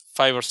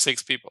 5 or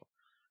 6 people.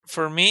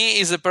 For me,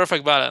 it's a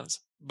perfect balance,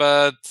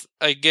 but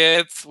I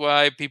get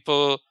why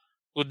people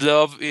would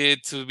love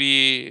it to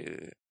be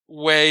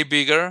way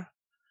bigger,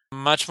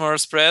 much more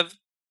spread.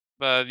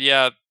 But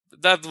yeah,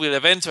 that will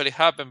eventually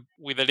happen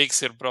with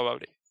Elixir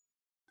probably.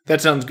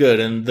 That sounds good.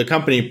 And the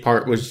company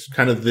part was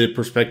kind of the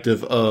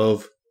perspective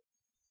of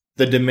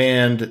the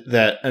demand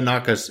that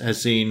Anaka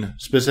has seen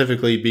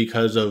specifically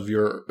because of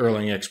your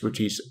Erlang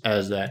expertise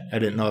as that. I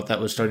didn't know if that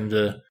was starting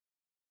to,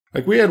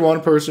 like, we had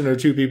one person or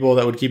 2 people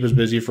that would keep us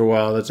busy for a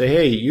while that say,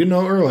 hey, you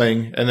know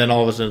Erlang. And then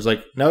all of a sudden it's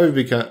like, now we've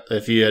become,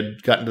 if you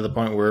had gotten to the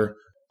point where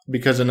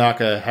because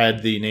Anaka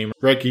had the name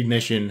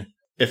recognition,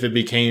 if it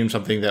became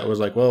something that was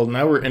like, well,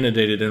 now we're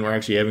inundated and we're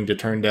actually having to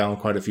turn down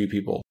quite a few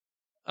people?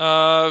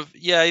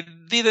 Yeah, it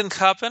didn't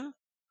happen.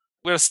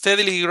 We're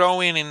steadily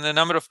growing in the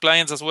number of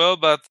clients as well,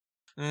 but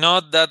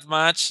not that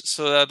much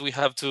so that we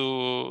have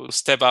to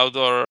step out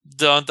or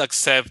don't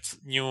accept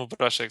new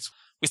projects.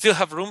 We still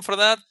have room for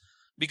that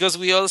because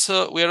we are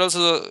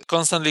also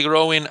constantly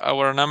growing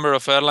our number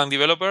of Erlang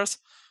developers.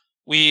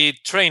 We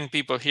train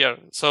people here.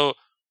 So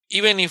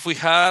even if we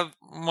have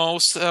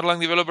most Erlang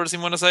developers in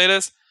Buenos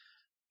Aires,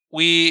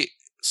 we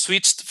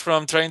switched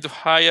from trying to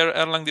hire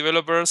Erlang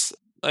developers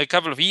a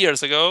couple of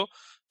years ago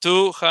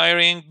to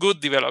hiring good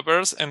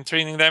developers and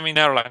training them in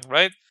Erlang,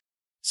 right?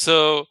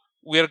 So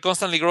we are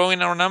constantly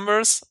growing our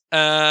numbers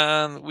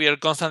and we are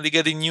constantly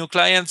getting new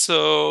clients.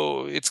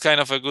 So it's kind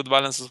of a good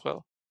balance as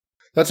well.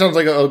 That sounds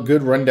like a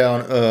good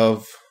rundown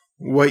of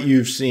what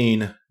you've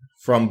seen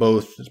from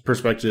both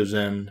perspectives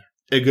and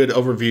a good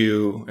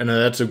overview. And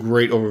that's a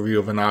great overview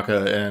of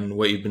Anaka and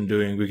what you've been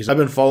doing, because I've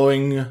been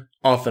following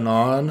off and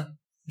on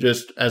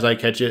just as I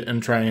catch it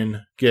and try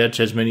and catch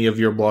as many of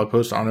your blog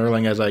posts on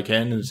Erlang as I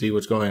can and see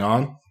what's going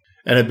on.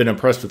 And I've been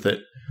impressed with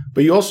it.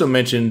 But you also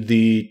mentioned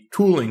the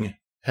tooling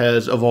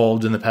has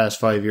evolved in the past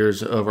 5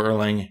 years of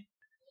Erlang.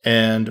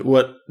 And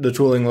what the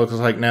tooling looks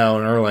like now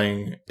in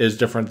Erlang is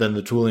different than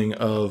the tooling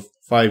of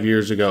 5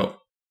 years ago.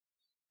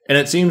 And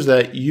it seems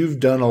that you've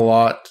done a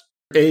lot,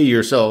 A,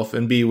 yourself,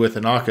 and B, with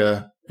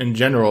Anaka in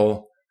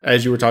general,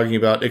 as you were talking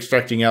about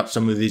extracting out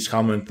some of these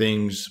common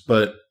things.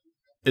 But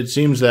it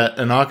seems that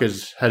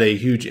Anaka's had a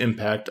huge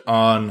impact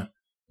on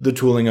the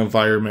tooling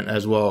environment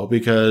as well,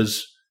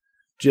 because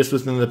just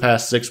within the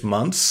past 6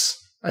 months,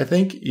 I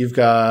think, you've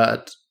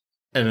got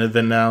and have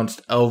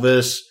announced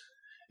Elvis,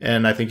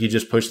 and I think you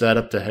just pushed that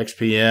up to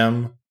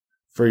HexPM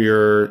for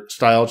your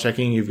style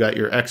checking. You've got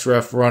your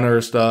XREF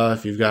runner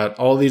stuff. You've got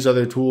all these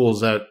other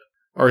tools that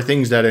are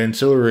things that are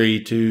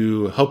ancillary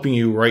to helping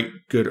you write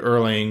good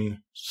Erlang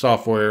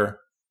software,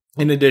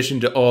 in addition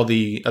to all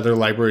the other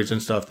libraries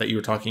and stuff that you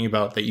were talking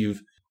about that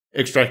you've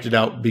extracted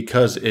out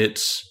because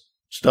it's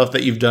stuff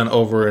that you've done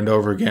over and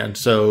over again.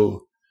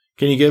 So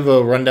can you give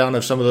a rundown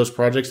of some of those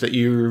projects that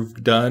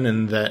you've done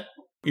and that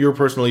you're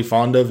personally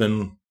fond of,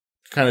 and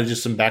kind of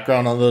just some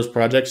background on those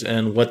projects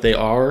and what they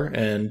are,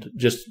 and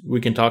just we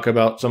can talk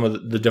about some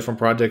of the different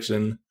projects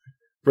and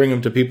bring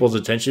them to people's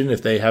attention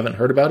if they haven't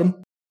heard about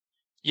them?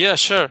 Yeah,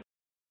 sure.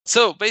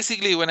 So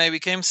basically, when I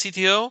became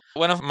CTO,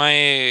 one of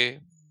my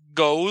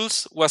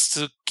goals was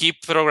to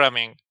keep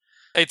programming.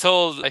 I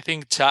told, I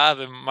think, Chad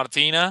and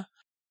Martina,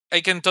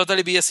 I can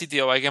totally be a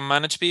CTO. I can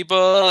manage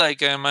people, I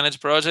can manage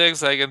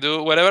projects, I can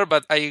do whatever,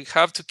 but I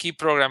have to keep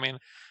programming.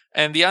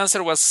 And the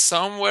answer was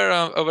somewhere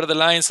over the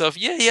lines of,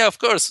 yeah, of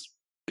course.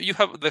 You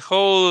have the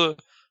whole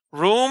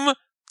room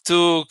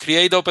to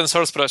create open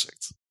source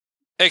projects.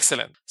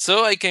 Excellent.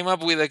 So I came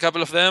up with a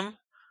couple of them.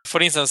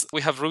 For instance,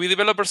 we have Ruby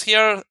developers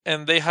here,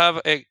 and they have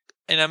an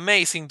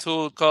amazing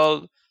tool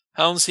called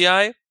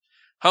HoundCI.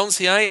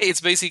 HoundCI is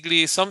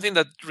basically something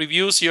that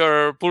reviews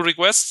your pull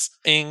requests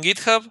in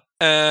GitHub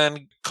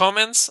and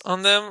comments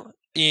on them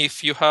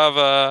if you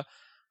have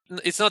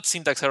it's not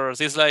syntax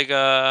errors. It's like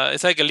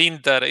a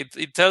linter.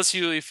 It tells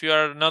you if you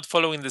are not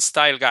following the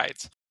style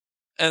guides.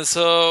 And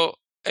so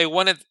I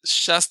wanted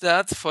just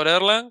that for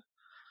Erlang.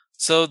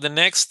 So the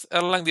next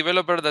Erlang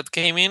developer that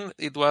came in,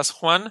 it was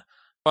Juan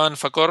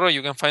Facorro.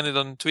 You can find it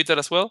on Twitter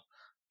as well.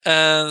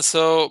 And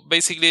so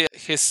basically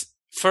his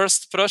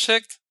first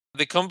project,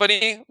 the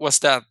company, was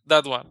that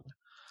one.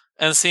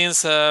 And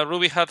since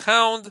Ruby had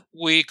Hound,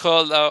 we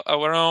called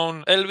our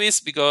own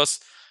Elvis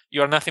because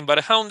you are nothing but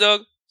a hound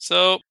dog.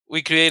 So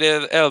we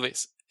created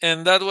Elvis.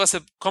 And that was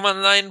a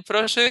command line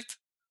project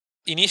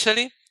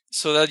initially,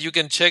 so that you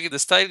can check the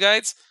style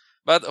guides.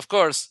 But of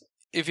course,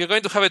 if you're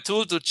going to have a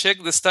tool to check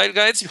the style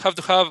guides, you have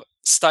to have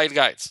style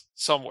guides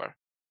somewhere.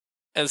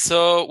 And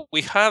so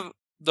we have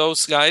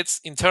those guides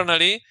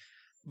internally,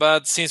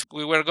 but since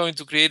we were going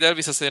to create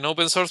Elvis as an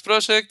open source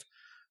project,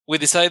 we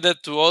decided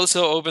to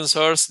also open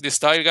source the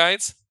style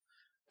guides.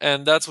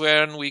 And that's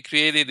when we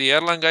created the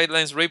Erlang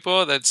guidelines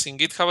repo that's in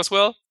GitHub as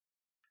well.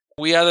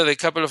 We added a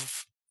couple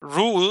of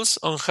rules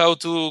on how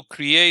to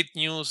create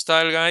new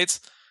style guides,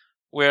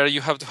 where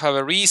you have to have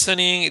a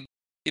reasoning.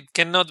 It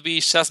cannot be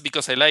just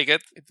because I like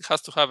it. It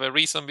has to have a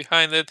reason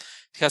behind it.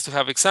 It has to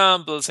have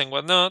examples and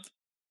whatnot.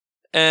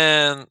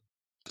 And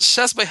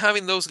just by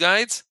having those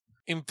guides,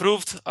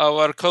 improved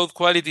our code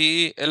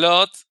quality a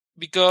lot,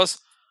 because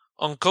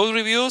on code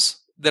reviews,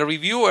 the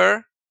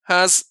reviewer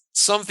has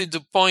something to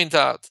point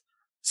out.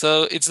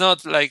 So it's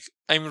not like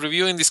I'm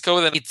reviewing this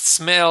code and it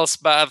smells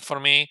bad for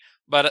me,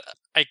 but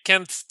I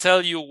can't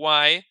tell you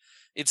why.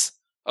 It's,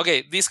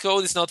 okay, this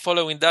code is not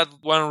following that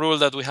one rule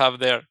that we have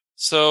there.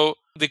 So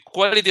the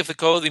quality of the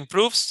code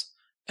improves,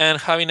 and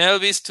having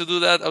Elvis to do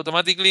that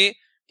automatically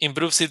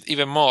improves it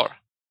even more.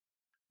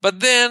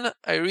 But then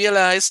I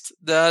realized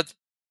that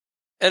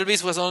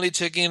Elvis was only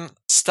checking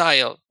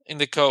style in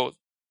the code,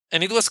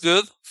 and it was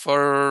good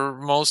for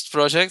most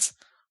projects,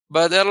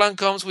 but Erlang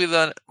comes with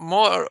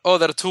more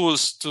other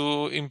tools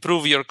to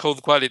improve your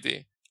code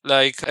quality.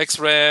 like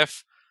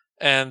XREF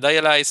and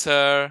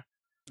Dialyzer,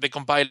 the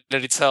compiler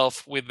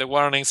itself with the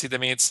warnings it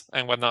emits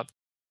and whatnot.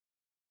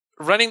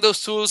 Running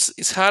those tools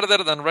is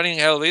harder than running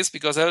Elvis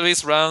because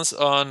Elvis runs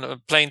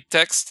on plain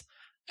text,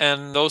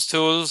 and those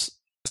tools,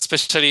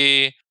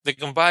 especially the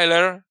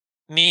compiler,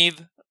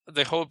 need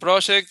the whole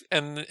project,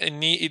 and it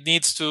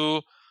needs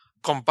to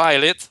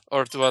compile it,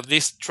 or to at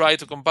least try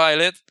to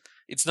compile it.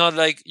 It's not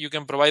like you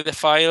can provide the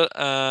file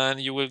and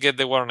you will get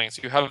the warnings.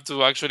 You have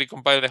to actually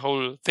compile the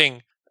whole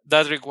thing.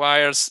 That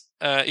requires,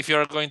 if you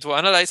are going to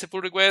analyze a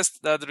pull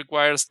request, that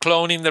requires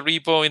cloning the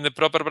repo in the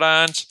proper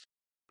branch,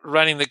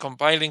 running the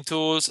compiling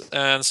tools,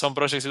 and some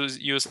projects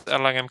use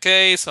Erlang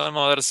MK, some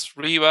others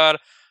Rebar,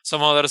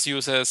 some others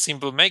use a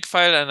simple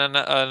makefile,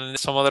 and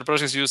some other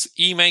projects use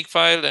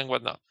eMakefile and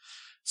whatnot.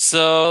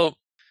 So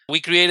we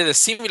created a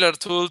similar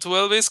tool to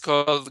Elvis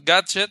called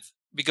Gadget,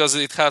 because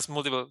it has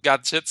multiple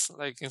gadgets,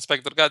 like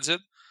Inspector Gadget.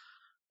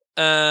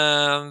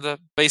 And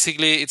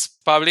basically it's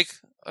public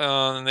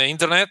on the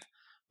internet,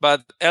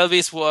 but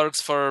Elvis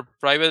works for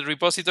private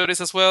repositories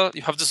as well.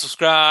 You have to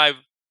subscribe,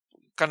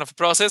 kind of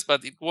process,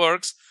 but it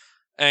works.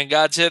 And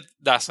Gadget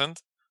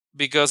doesn't,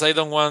 because I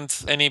don't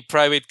want any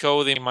private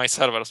code in my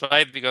servers,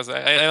 right? Because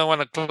I don't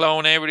want to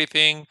clone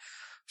everything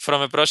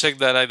from a project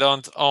that I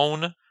don't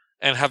own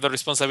and have the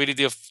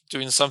responsibility of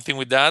doing something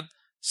with that.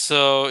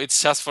 So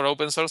it's just for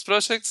open source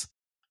projects,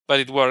 but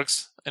it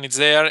works and it's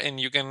there, and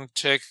you can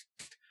check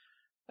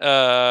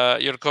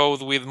your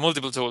code with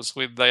multiple tools,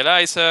 with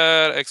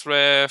Dialyzer,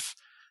 XREF,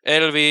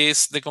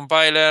 Elvis, the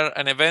compiler,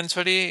 and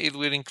eventually it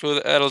will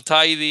include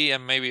RLTidy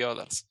and maybe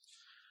others.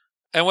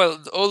 And well,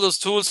 all those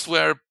tools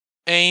were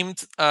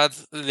aimed at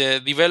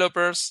the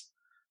developers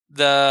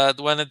that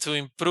wanted to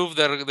improve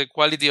the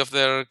quality of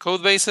their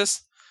code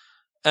bases.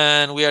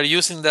 And we are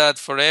using that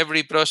for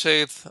every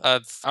project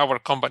at our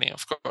company,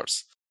 of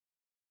course.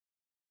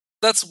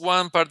 That's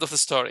one part of the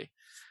story.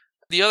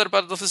 The other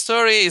part of the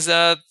story is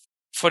that,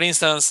 for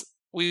instance,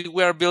 we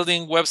were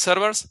building web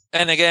servers.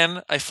 And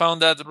again, I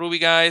found that Ruby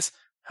guys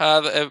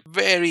have a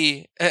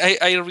very...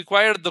 I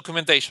required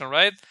documentation,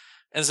 right?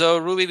 And so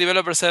Ruby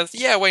developer said,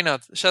 yeah, why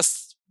not?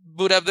 Just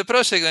boot up the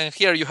project and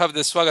here you have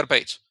the Swagger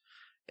page.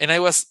 And I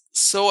was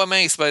so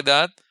amazed by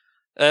that,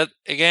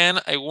 again,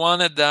 I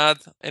wanted that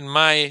in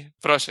my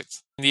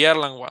projects, in the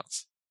Erlang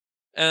ones.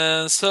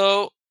 And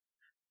so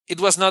it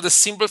was not a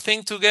simple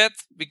thing to get,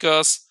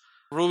 because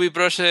Ruby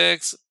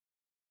projects,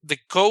 the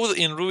code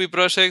in Ruby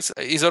projects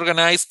is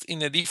organized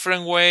in a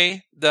different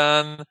way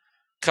than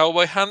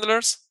Cowboy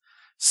handlers.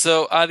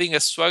 So adding a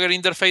Swagger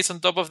interface on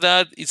top of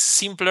that is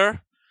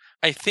simpler.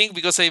 I think,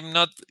 because I'm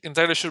not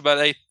entirely sure, but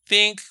I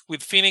think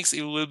with Phoenix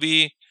it will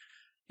be,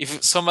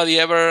 if somebody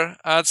ever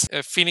adds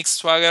a Phoenix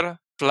Swagger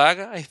plug,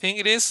 I think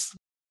it is,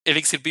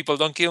 Elixir people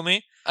don't kill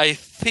me, I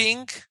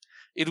think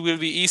it will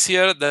be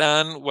easier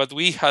than what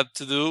we had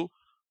to do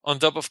on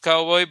top of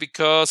Cowboy,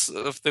 because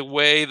of the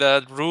way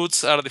that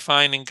roots are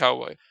defined in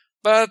Cowboy.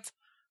 But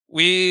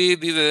we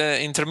did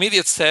an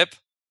intermediate step.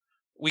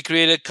 We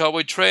created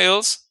Cowboy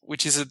Trails,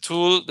 which is a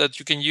tool that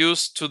you can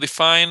use to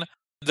define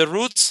the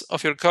roots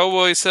of your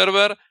Cowboy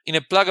server in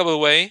a pluggable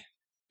way.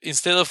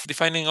 Instead of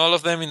defining all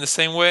of them in the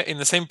same way, in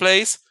the same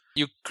place,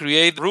 you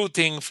create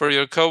routing for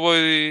your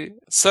Cowboy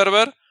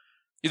server.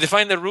 You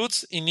define the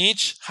roots in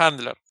each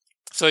handler.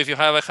 So if you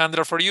have a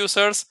handler for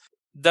users,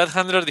 that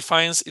handler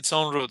defines its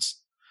own roots.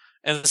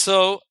 And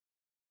so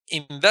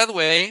in that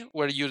way,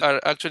 where you are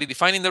actually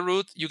defining the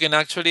root, you can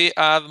actually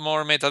add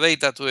more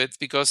metadata to it,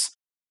 because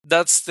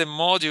that's the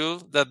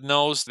module that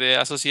knows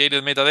the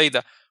associated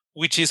metadata,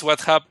 which is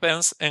what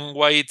happens and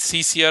why it's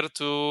easier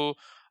to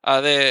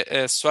add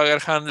a Swagger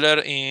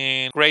handler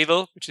in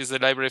Gradle, which is the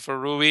library for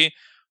Ruby,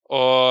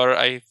 or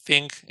I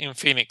think in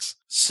Phoenix.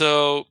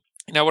 So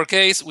in our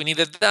case, we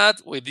needed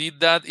that. We did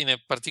that in a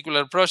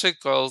particular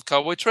project called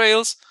Cowboy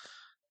Trails.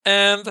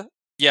 And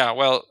yeah,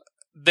 well,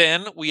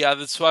 then we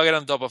added Swagger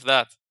on top of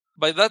that.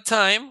 By that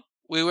time,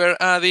 we were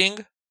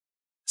adding,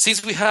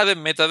 since we had a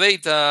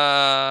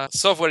metadata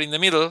software in the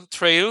middle,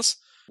 Trails,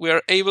 we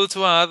are able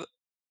to add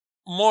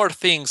more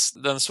things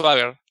than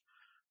Swagger.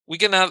 We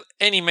can add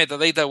any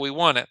metadata we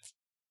wanted.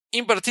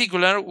 In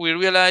particular, we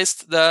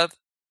realized that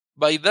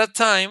by that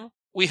time,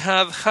 we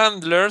had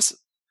handlers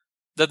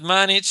that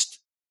managed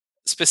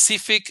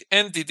specific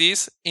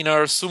entities in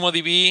our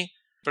SumoDB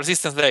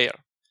persistence layer.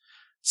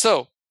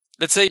 So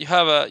let's say you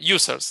have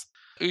users.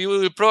 You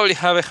will probably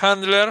have a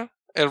handler,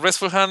 a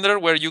RESTful handler,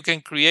 where you can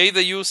create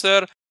the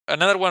user,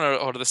 another one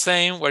or the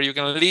same, where you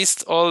can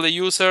list all the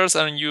users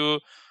and you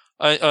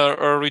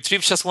or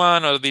retrieve just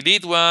one or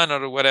delete one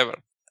or whatever.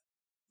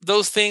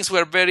 Those things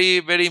were very,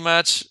 very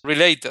much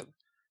related.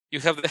 You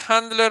have the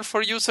handler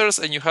for users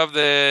and you have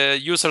the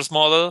users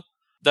model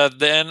that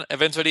then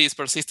eventually is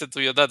persisted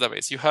to your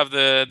database. You have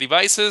the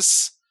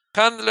devices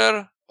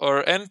handler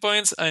or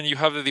endpoints and you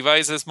have the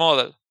devices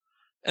model.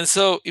 And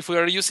so if we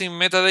are using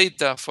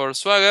metadata for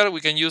Swagger,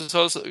 we can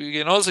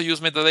also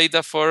use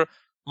metadata for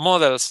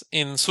models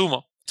in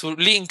Sumo to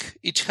link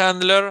each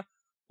handler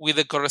with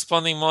the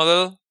corresponding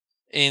model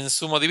in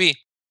SumoDB.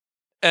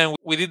 And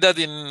we did that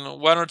in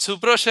one or two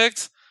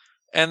projects.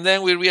 And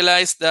then we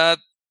realized that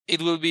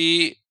it will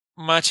be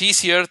much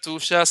easier to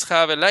just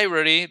have a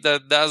library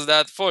that does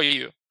that for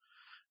you.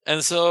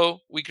 And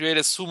so we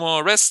created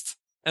Sumo REST.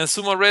 And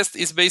Sumo REST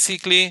is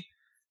basically,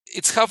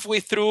 it's halfway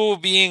through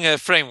being a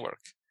framework.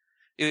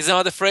 It is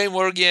not a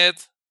framework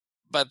yet,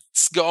 but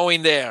it's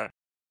going there.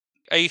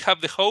 I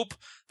have the hope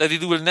that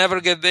it will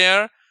never get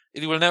there.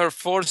 It will never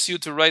force you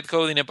to write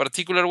code in a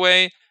particular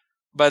way,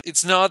 but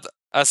it's not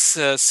as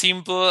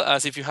simple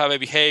as if you have a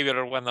behavior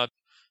or whatnot.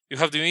 You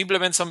have to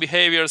implement some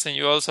behaviors, and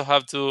you also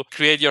have to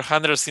create your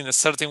handlers in a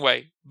certain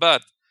way.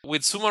 But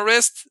with Sumo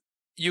REST,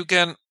 you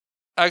can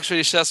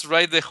actually just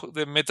write the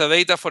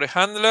metadata for a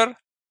handler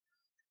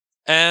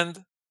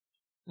and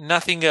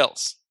nothing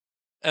else.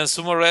 And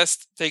Sumo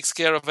REST takes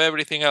care of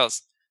everything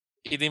else.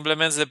 It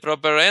implements the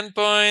proper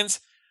endpoints.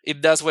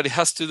 It does what it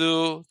has to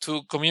do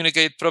to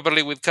communicate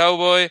properly with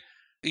Cowboy.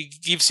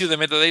 It gives you the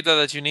metadata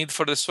that you need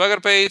for the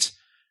Swagger page,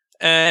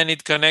 and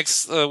it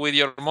connects with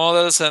your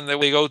models, and then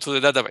we go to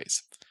the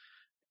database.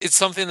 It's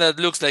something that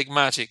looks like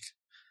magic.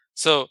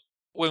 So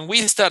when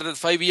we started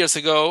 5 years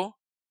ago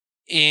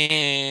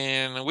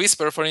in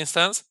Whisper, for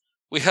instance,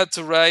 we had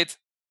to write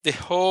the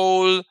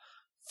whole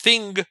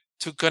thing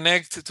to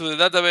connect to the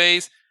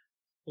database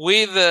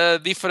with a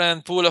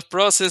different pool of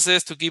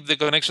processes to keep the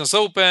connections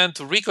open,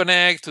 to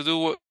reconnect, to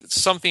do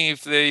something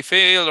if they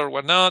fail or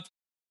whatnot,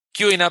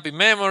 queuing up in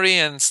memory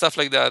and stuff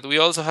like that. We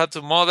also had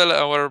to model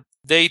our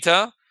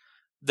data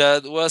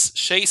that was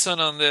JSON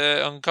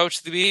on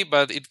CouchDB,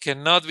 but it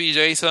cannot be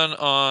JSON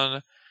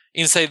on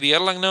inside the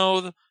Erlang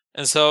node,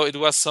 and so it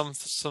was some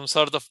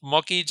sort of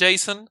mocky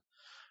JSON.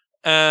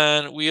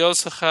 And we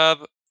also had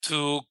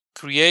to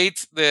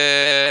create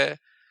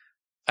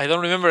I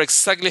don't remember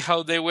exactly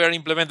how they were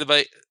implemented,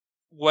 but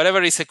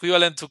whatever is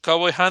equivalent to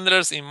Cowboy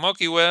handlers in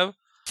MockieWeb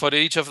for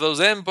each of those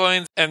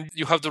endpoints, and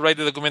you have to write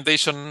the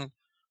documentation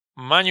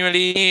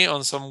manually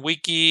on some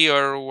wiki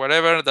or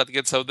whatever that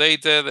gets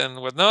outdated and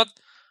whatnot.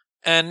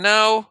 And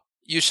now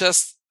you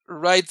just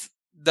write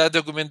that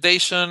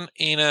documentation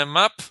in a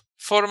map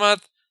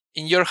format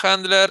in your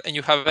handler, and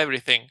you have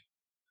everything.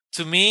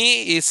 To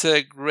me, it's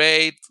a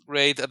great,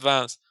 great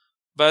advance.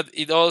 But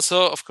it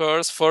also, of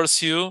course,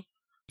 forces you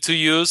to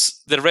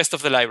use the rest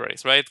of the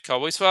libraries, right?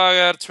 Cowboy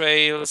Swagger,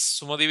 Trails,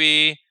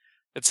 SumoDB,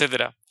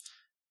 etc.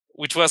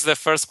 Which was the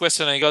first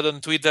question I got on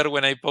Twitter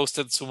when I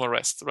posted Sumo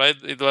REST, right?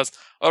 It was,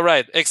 all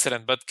right,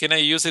 excellent, but can I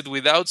use it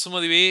without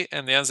SumoDB?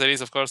 And the answer is,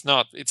 of course,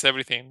 not. It's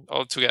everything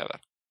all together.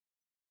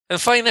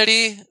 And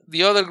finally,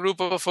 the other group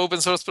of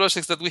open source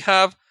projects that we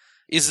have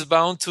is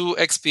bound to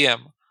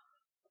XPM.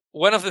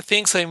 One of the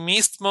things I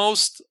missed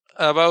most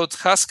about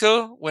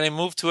Haskell when I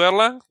moved to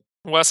Erlang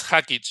was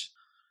Hackage.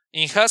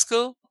 In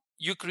Haskell,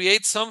 you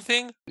create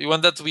something, you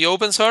want that to be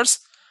open source,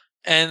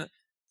 and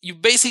you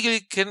basically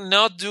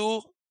cannot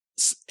do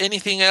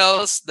anything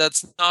else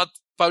that's not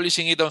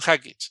publishing it on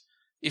Hackage.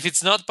 If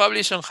it's not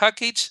published on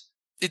Hackage,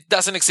 it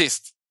doesn't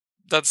exist.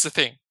 That's the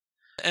thing.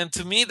 And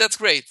to me, that's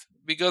great,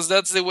 because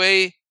that's the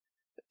way.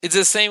 It's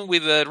the same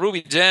with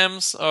Ruby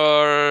Gems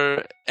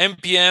or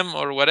NPM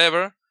or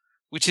whatever,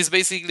 which is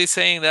basically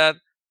saying that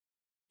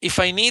if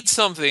I need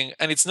something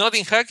and it's not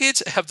in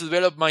Hackage, I have to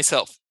develop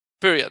myself,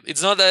 period.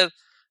 It's not that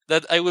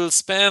I will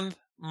spend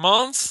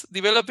months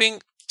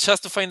developing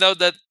just to find out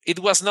that it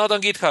was not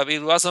on GitHub,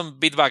 it was on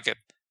Bitbucket.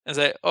 And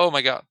say, oh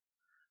my God.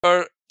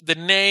 Or the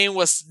name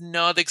was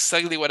not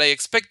exactly what I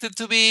expected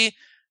to be.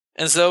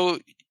 And so,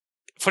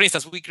 for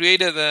instance, we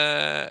created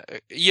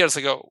years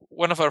ago,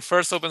 one of our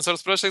first open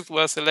source projects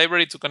was a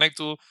library to connect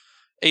to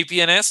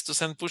APNS to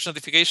send push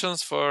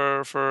notifications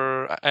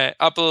for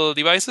Apple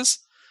devices.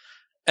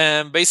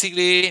 And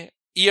basically,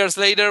 years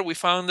later, we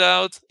found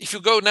out, if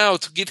you go now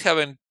to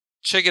GitHub and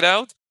check it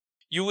out,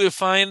 you will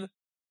find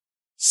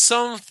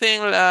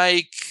something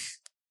like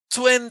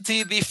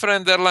 20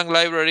 different Erlang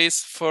libraries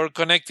for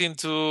connecting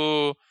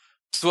to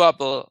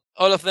Apple.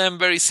 All of them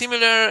very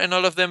similar and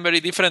all of them very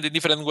different in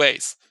different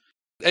ways.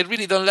 I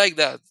really don't like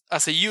that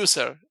as a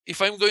user.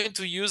 If I'm going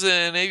to use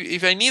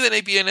if I need an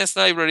APNS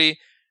library,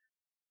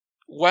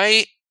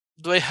 why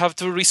do I have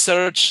to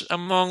research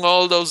among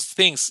all those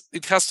things?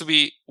 It has to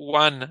be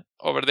one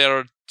over there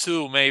or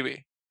two,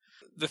 maybe.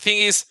 The thing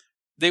is,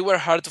 they were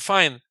hard to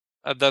find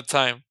at that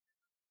time.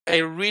 I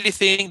really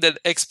think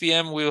that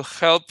XPM will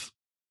help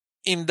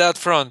in that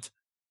front.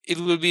 It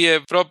will be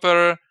a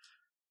proper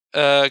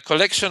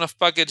collection of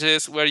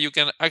packages where you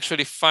can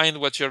actually find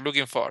what you're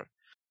looking for.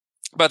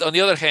 But on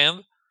the other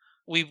hand,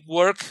 we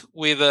work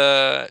with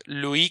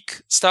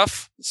Luik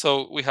stuff.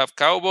 So we have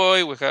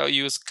Cowboy,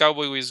 use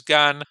Cowboy with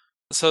GAN.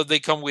 So they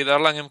come with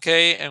Erlang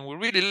MK, and we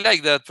really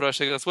like that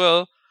project as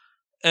well.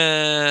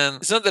 And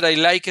it's not that I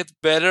like it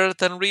better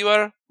than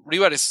Rivar.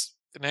 Rivar is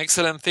an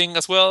excellent thing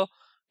as well.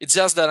 It's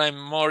just that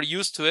I'm more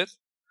used to it.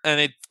 And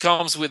it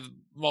comes with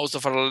most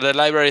of the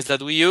libraries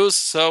that we use.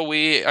 So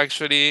we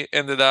actually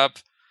ended up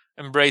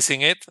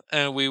embracing it.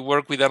 And we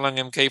work with Erlang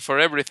MK for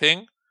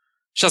everything.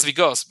 Just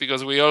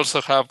because we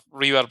also have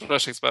Rivar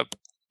projects, but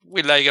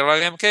we like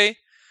Erlang MK.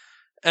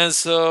 And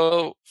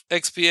so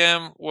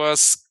XPM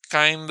was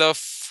kind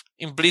of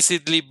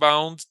implicitly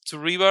bound to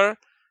Rebar.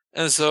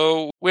 And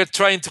so we're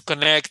trying to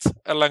connect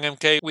Erlang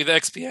MK with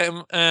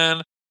XPM,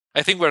 and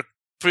I think we're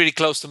pretty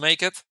close to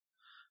make it.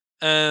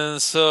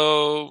 And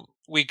so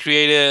we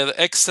created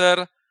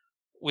Xer,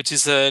 which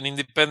is an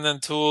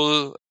independent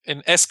tool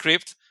in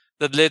Script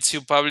that lets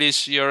you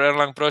publish your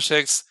Erlang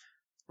projects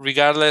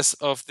regardless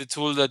of the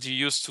tool that you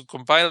use to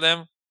compile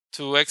them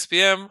to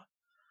XPM.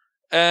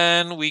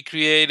 And we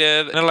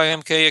created an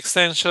Erlang MK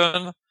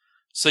extension,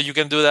 so you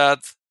can do that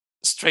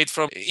straight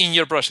from in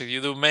your project.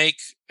 You do make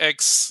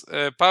X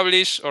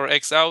publish or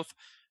X out,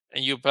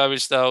 and you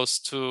publish those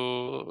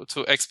to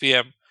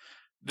XPM.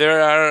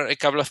 There are a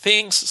couple of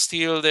things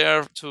still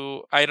there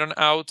to iron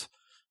out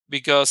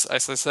because,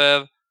 as I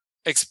said,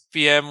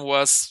 XPM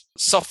was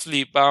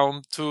softly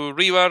bound to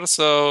Rebar,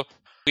 so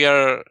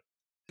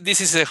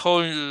this is a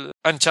whole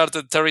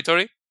uncharted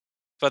territory.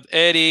 But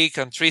Eric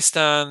and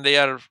Tristan, they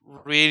are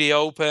really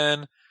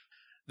open.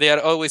 They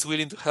are always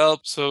willing to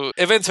help. So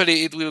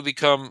eventually it will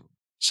become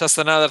just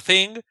another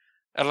thing,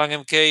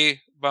 Erlang MK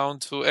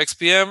bound to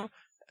XPM.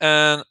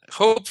 And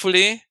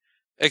hopefully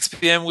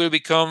XPM will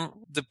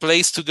become the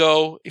place to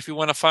go if you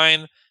want to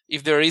find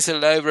if there is a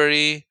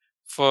library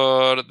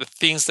for the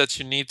things that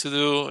you need to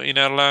do in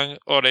Erlang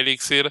or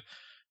Elixir.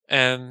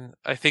 And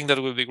I think that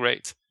will be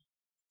great.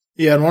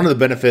 Yeah, and one of the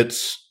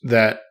benefits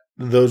that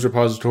those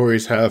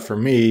repositories have for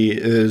me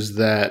is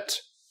that,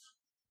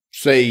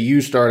 say you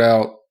start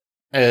out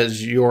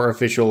as your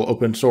official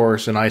open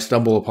source and I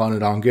stumble upon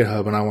it on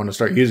GitHub and I want to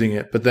start using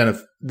it, but then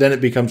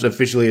it becomes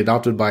officially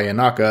adopted by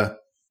Inaka,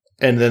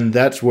 and then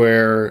that's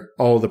where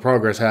all the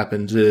progress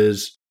happens.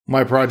 Is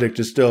my project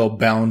is still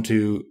bound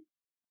to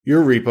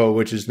your repo,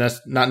 which is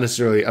not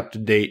necessarily up to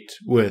date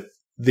with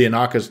the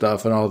Inaka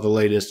stuff and all the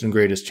latest and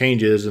greatest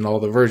changes and all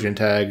the version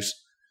tags.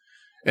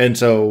 And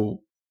so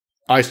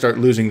I start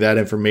losing that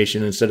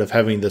information instead of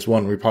having this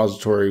one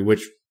repository,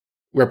 which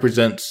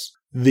represents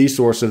the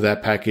source of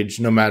that package,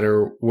 no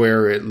matter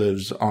where it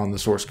lives on the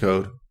source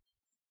code.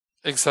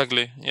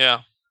 Exactly, yeah.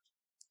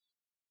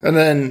 And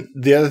then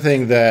the other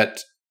thing that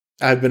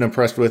I've been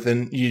impressed with,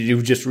 and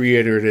you've just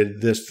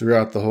reiterated this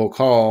throughout the whole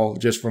call,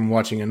 just from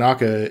watching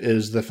Inaka,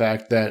 is the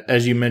fact that,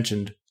 as you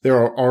mentioned,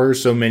 there are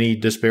so many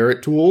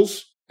disparate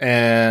tools,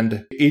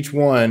 and each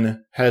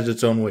one has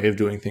its own way of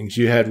doing things.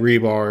 You had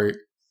Rebar.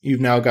 You've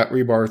now got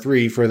Rebar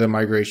 3 for the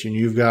migration.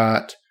 You've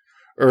got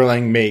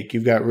Erlang Make.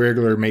 You've got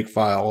regular Make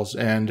files.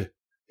 And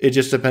it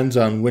just depends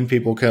on when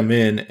people come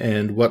in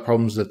and what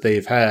problems that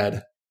they've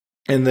had.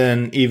 And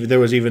then there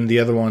was even the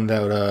other one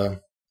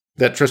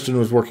that Tristan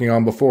was working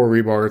on before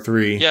Rebar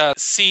 3. Yeah,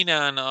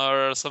 Sinan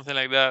or something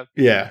like that.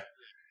 Yeah.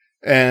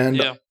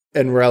 And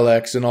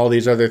Relics and all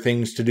these other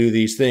things to do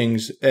these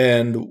things.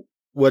 And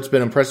what's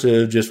been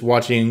impressive just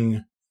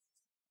watching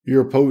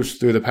your posts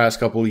through the past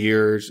couple of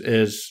years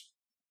is,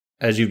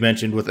 as you've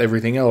mentioned with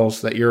everything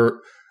else, that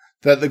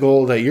the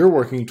goal that you're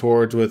working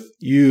towards with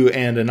you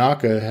and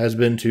Inaka has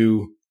been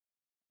to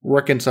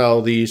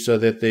reconcile these so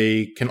that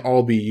they can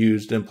all be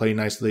used and play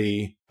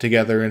nicely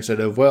together, instead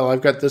of, well,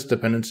 I've got this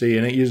dependency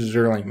and it uses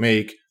Erlang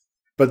Make,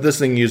 but this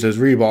thing uses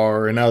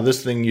Rebar, and now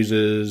this thing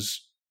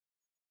uses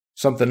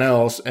something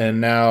else,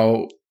 and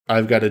now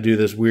I've got to do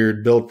this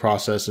weird build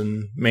process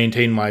and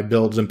maintain my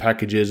builds and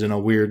packages in a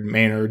weird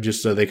manner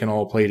just so they can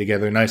all play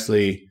together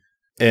nicely.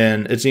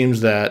 And it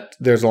seems that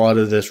there's a lot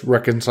of this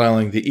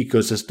reconciling the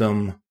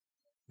ecosystem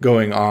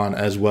going on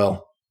as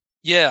well.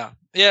 Yeah,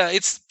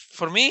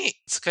 for me,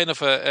 it's kind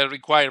of a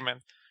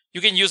requirement.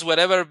 You can use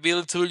whatever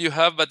build tool you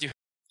have, but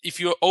if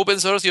you open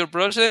source your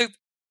project,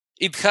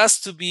 it has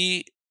to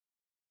be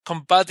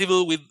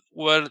compatible with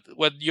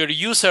what your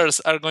users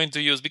are going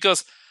to use.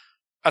 Because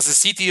as a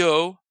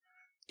CTO,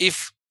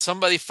 if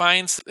somebody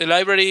finds a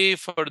library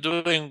for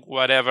doing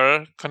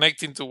whatever,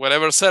 connecting to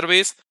whatever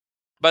service,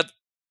 but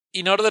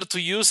in order to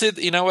use it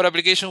in our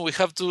application, we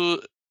have to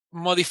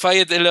modify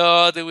it a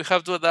lot and we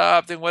have to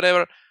adapt and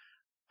whatever,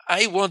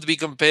 I won't be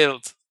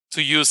compelled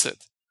to use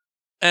it.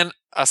 And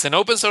as an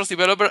open source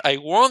developer, I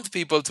want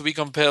people to be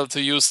compelled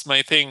to use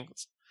my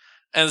things.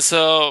 And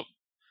so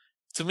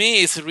to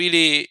me, it's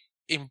really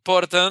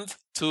important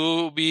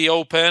to be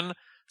open.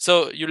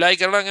 So you like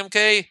Erlang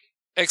MK?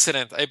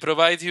 Excellent. I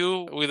provide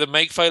you with a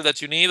makefile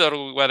that you need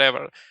or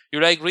whatever. You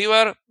like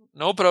Rebar?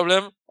 No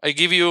problem. I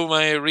give you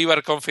my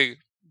Rebar config.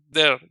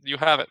 There, you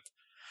have it.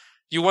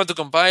 You want to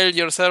compile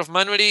yourself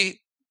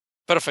manually?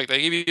 Perfect. I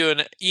give you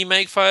an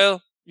e-make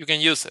file. You can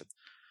use it.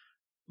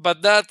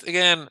 But that,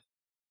 again,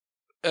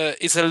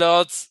 is a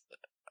lot.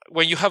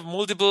 When you have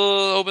multiple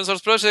open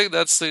source projects,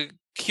 that's a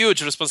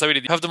huge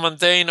responsibility. You have to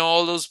maintain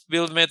all those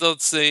build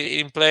methods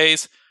in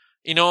place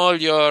in all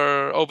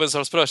your open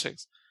source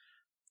projects.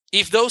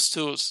 If those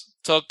tools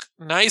talk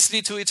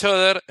nicely to each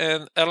other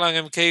and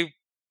Erlang MK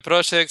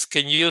projects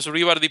can use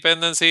Rebar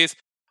dependencies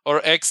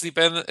or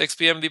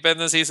XPM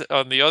dependencies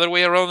on the other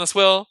way around as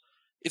well,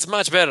 it's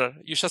much better.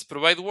 You just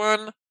provide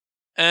one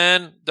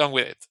and done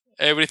with it.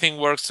 Everything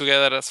works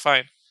together as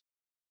fine.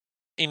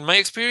 In my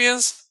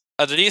experience,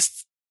 at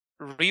least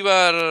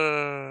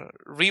Rebar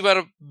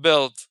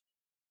built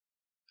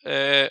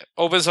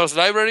open source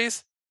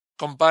libraries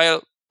compile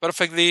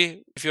perfectly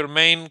if your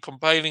main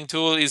compiling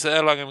tool is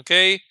Erlang MK,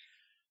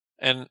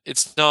 and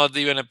it's not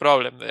even a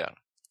problem there.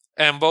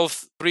 And both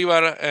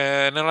Rebar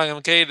and Erlang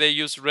MK, they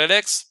use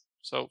Redux,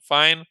 so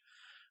fine.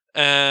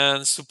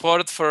 And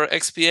support for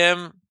XPM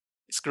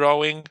is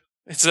growing.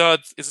 It's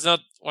not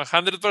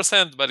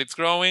 100%, but it's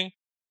growing.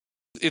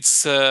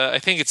 It's I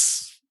think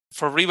it's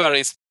for Rebar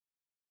is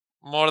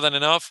more than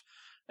enough,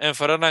 and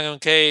for Erlang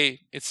MK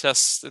it's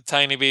just a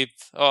tiny bit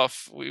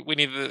off. We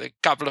need a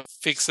couple of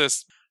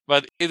fixes,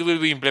 but it will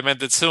be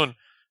implemented soon.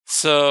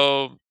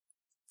 So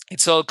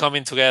it's all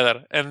coming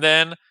together, and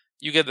then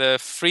you get the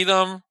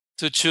freedom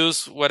to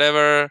choose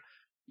whatever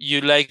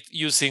you like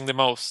using the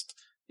most.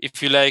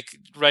 If you like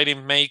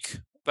writing make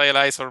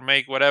dialyze or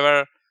make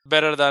whatever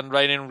better than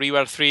writing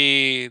Rebar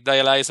 3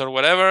 dialyze or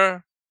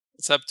whatever,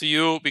 it's up to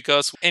you,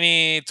 because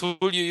any tool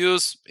you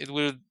use, it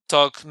will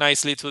talk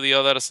nicely to the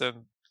others,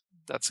 and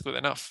that's good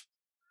enough.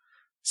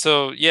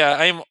 So yeah,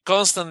 I'm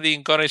constantly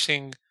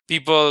encouraging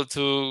people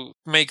to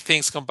make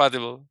things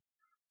compatible.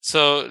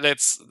 So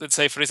let's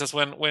say, for instance,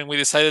 when we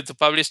decided to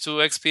publish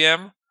to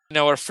XPM, in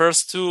our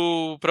first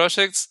two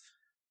projects,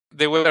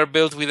 they were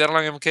built with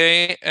Erlang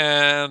MK,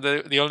 and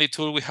the only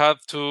tool we had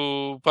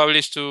to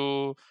publish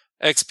to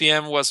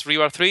XPM was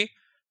Rebar 3.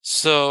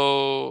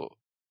 So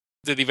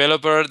the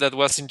developer that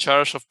was in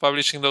charge of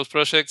publishing those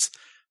projects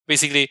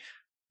basically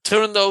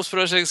turned those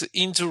projects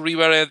into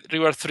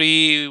Rebar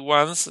 3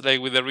 ones,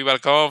 like with the Rebar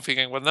config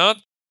and whatnot,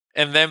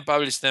 and then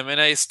published them. And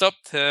I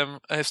stopped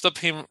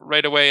him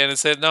right away, and I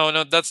said,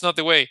 no, that's not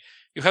the way.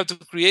 You have to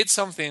create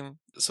something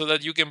so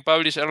that you can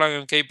publish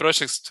Erlang MK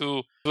projects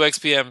to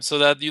XPM, so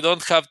that you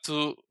don't have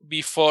to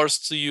be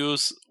forced to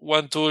use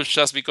one tool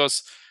just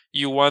because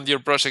you want your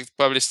project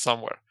published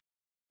somewhere.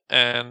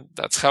 And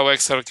that's how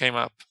Xer came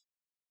up.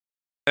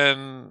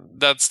 And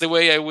that's the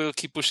way I will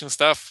keep pushing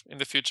stuff in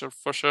the future,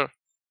 for sure.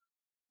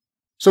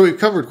 So we've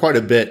covered quite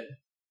a bit.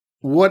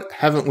 What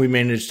haven't we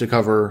managed to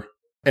cover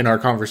in our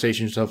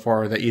conversation so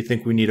far that you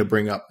think we need to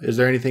bring up? Is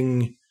there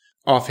anything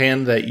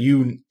offhand that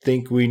you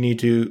think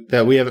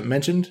that we haven't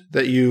mentioned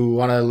that you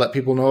want to let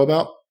people know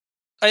about?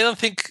 I don't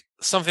think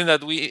something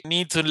that we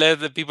need to let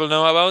the people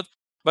know about,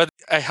 but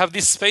I have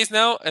this space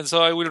now, and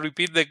so I will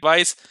repeat the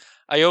advice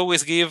I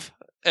always give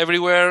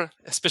everywhere,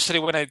 especially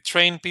when I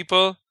train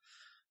people.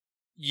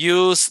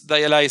 Use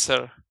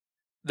Dialyzer.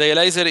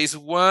 Dialyzer is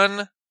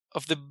one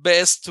of the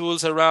best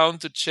tools around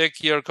to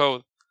check your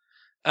code.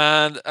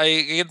 And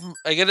I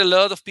get a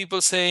lot of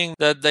people saying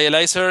that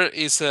Dialyzer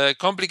is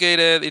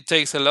complicated, it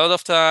takes a lot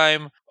of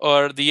time,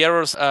 or the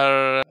errors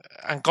are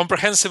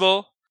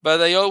incomprehensible.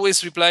 But I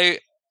always reply,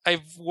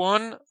 I've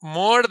won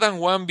more than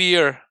one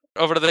beer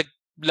over the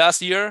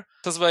last year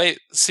just by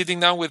sitting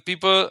down with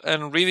people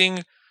and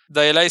reading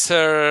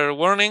Dialyzer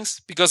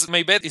warnings, because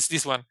my bet is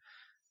this one.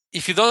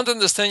 If you don't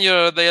understand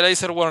your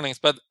Dialyzer warnings,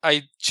 but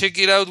I check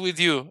it out with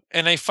you,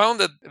 and I found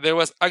that there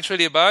was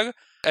actually a bug,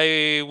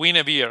 I win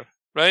a beer,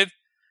 right?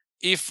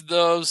 If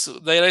those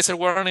Dialyzer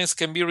warnings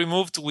can be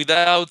removed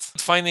without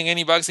finding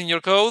any bugs in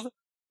your code,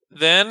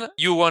 then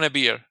you won a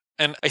beer.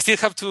 And I still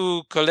have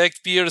to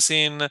collect beers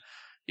in,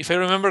 if I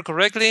remember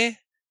correctly,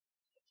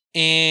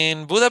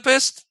 in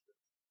Budapest,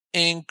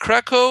 in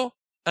Krakow,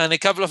 and a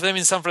couple of them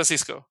in San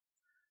Francisco.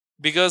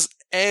 Because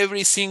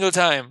every single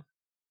time,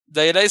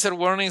 Dialyzer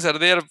warnings are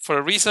there for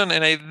a reason,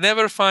 and I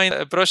never find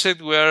a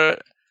project where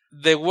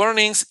the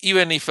warnings,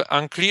 even if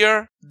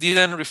unclear,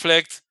 didn't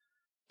reflect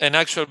an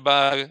actual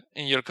bug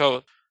in your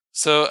code.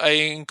 So I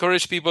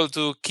encourage people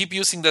to keep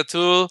using that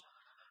tool,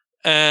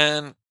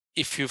 and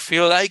if you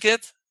feel like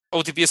it,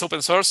 OTP is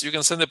open source. You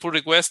can send a pull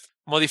request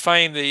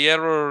modifying the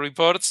error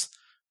reports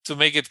to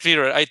make it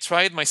clearer. I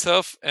tried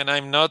myself, and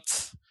I'm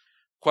not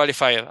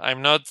qualified.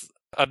 I'm not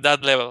at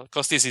that level.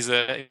 Costis is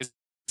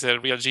a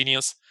real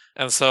genius.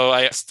 And so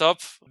I stop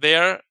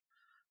there.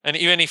 And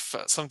even if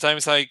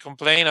sometimes I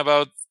complain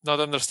about not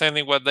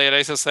understanding what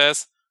Dialyzer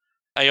says,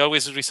 I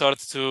always resort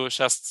to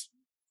just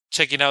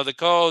checking out the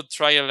code,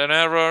 trial and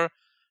error,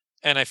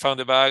 and I found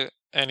the bug,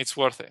 and it's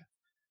worth it.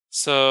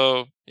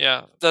 So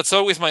yeah, that's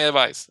always my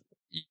advice.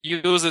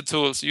 Use the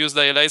tools. Use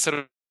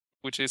Dialyzer,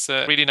 which is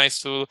a really nice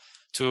tool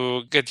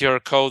to get your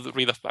code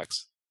rid of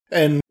bugs.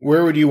 And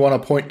where would you want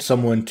to point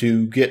someone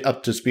to get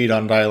up to speed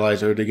on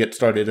Dialyzer to get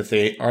started if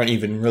they aren't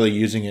even really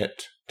using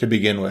it to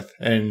begin with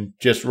and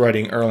just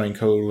writing Erlang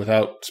code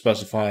without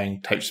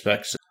specifying type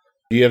specs?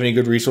 Do you have any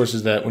good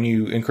resources that when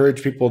you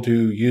encourage people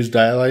to use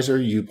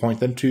Dialyzer, you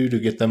point them to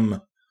get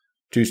them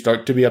to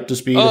start to be up to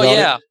speed about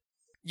it?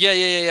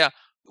 Yeah.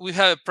 We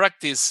have a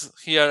practice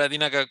here at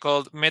Inaca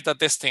called meta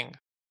testing.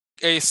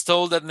 I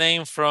stole that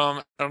name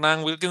from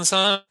Hernan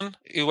Wilkinson.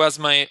 It was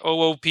my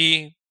OOP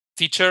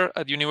teacher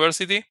at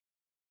university.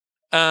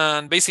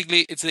 And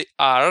basically, it's the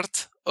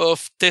art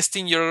of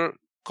testing your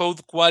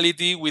code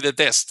quality with a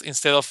test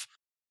instead of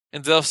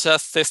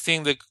just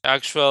testing the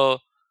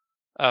actual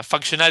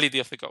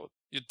functionality of the code.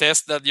 You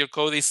test that your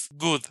code is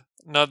good,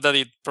 not that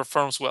it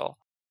performs well.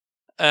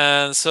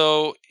 And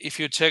so if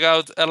you check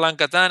out Erlang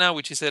Katana,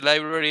 which is a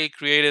library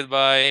created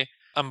by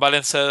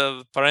unbalanced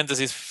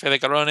parentheses Fede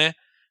Carone,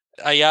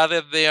 I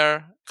added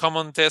their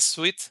common test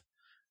suite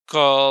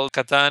called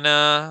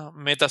Katana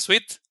Meta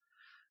Suite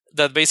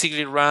that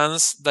basically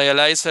runs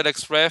Dialyzer,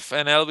 Xref,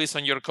 and Elvis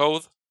on your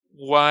code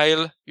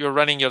while you're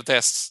running your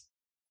tests.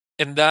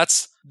 And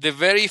that's the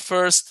very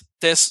first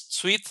test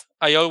suite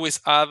I always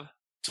add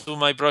to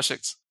my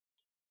projects.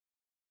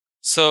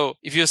 So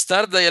if you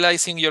start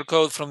dialyzing your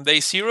code from day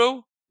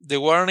 0, the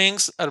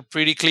warnings are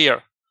pretty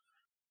clear.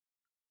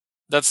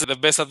 That's the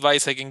best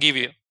advice I can give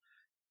you.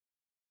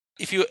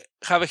 If you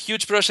have a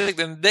huge project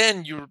and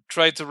then you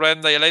try to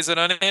run Dialyzer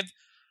on it,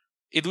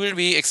 it will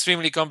be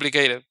extremely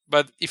complicated.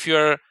 But if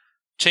you're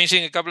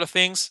changing a couple of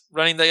things,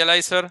 running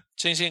Dialyzer,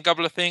 changing a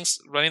couple of things,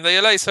 running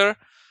Dialyzer,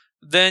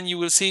 then you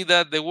will see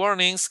that the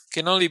warnings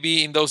can only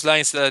be in those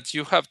lines that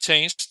you have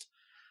changed,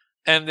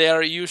 and they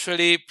are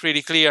usually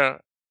pretty clear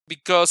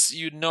because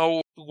you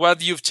know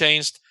what you've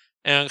changed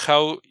and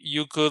how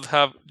you could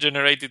have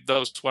generated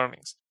those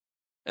warnings.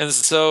 And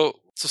so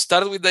to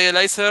start with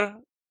Dialyzer,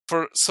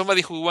 for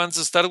somebody who wants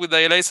to start with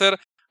Dialyzer,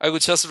 I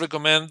would just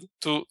recommend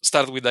to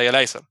start with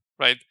Dialyzer,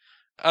 right?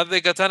 Add the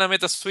Katana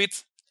Meta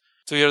Suite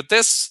to your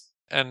tests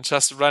and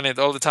just run it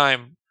all the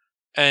time.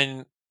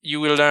 And you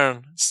will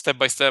learn step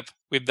by step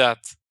with that.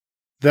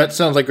 That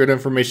sounds like good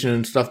information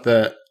and stuff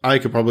that I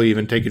could probably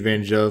even take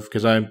advantage of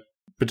because I'm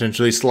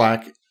potentially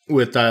slack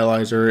with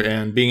Dialyzer,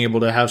 and being able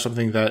to have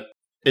something that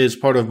is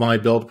part of my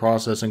build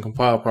process and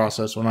compile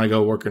process when I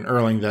go work in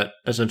Erlang that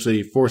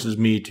essentially forces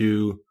me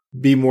to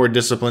be more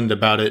disciplined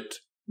about it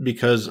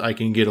because I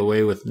can get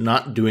away with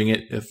not doing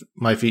it if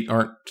my feet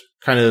aren't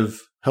kind of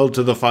held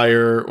to the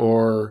fire,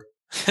 or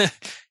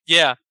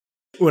yeah.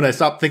 When I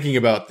stop thinking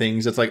about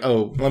things, it's like,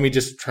 oh, let me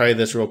just try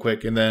this real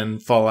quick and then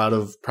fall out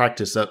of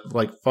practice,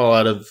 fall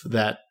out of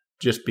that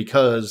just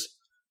because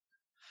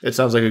it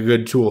sounds like a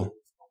good tool.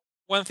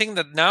 One thing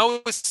that now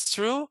is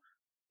true,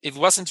 it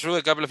wasn't true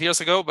a couple of years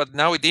ago, but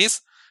now it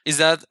is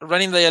that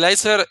running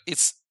Dialyzer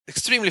is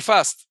extremely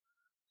fast.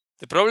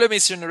 The problem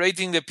is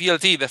generating the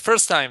PLT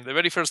the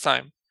very first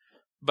time.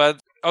 But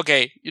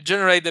okay, you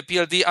generate the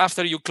PLT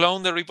after you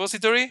clone the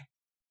repository,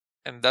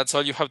 and that's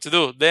all you have to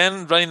do.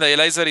 Then running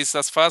Dialyzer is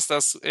as fast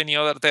as any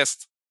other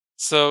test.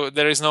 So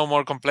there is no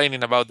more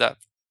complaining about that.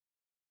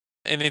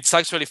 And it's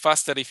actually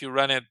faster if you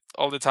run it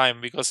all the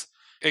time because,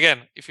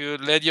 again, if you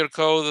let your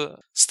code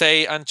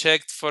stay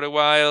unchecked for a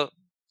while,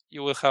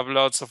 you will have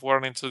lots of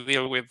warning to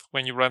deal with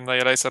when you run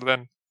Dialyzer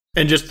then.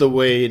 And just the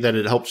way that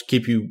it helps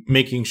keep you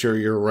making sure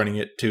you're running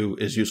it too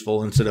is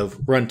useful instead of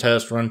run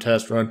test,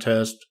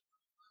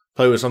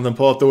 play with something,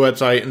 pull up the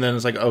website, and then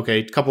it's like, okay,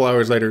 a couple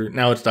hours later,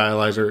 now it's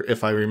Dialyzer,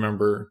 if I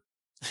remember.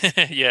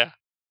 Yeah.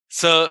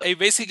 So I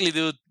basically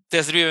do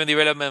test-driven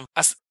development.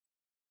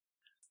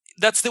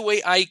 That's the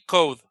way I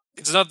code.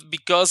 It's not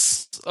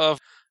because of,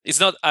 it's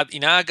not at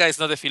Inaka, it's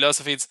not a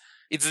philosophy,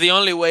 it's the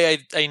only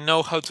way I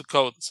know how to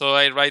code. So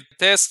I write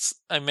tests,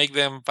 I make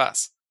them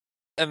pass.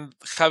 And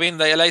having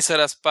Dialyzer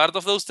as part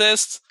of those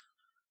tests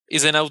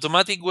is an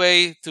automatic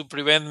way to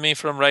prevent me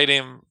from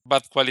writing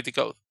bad quality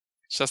code.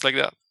 Just like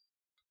that.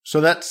 So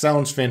that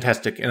sounds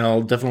fantastic, and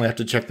I'll definitely have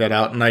to check that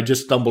out. And I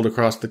just stumbled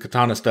across the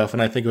Katana stuff,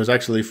 and I think it was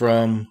actually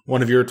from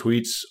one of your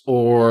tweets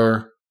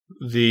or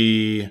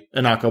the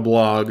Inaka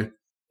blog,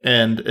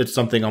 and it's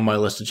something on my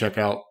list to check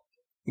out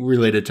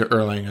related to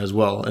Erlang as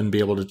well and be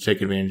able to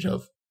take advantage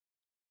of.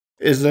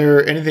 Is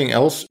there anything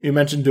else? You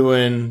mentioned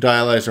doing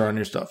Dialyzer on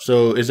your stuff.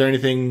 So is there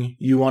anything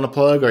you want to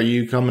plug? Are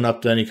you coming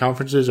up to any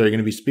conferences? Are you going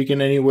to be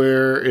speaking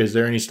anywhere? Is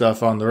there any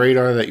stuff on the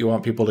radar that you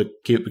want people to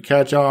keep a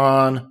catch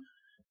on?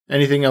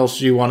 Anything else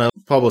you want to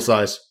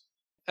publicize?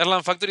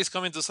 Erlang Factory is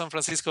coming to San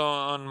Francisco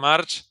on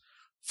March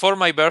for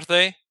my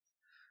birthday.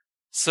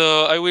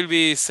 So I will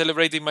be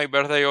celebrating my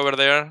birthday over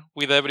there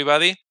with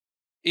everybody.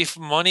 If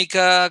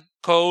Monica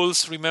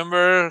Coles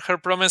remember her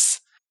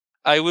promise,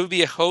 I will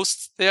be a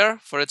host there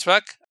for a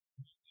track.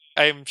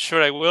 I'm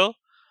sure I will.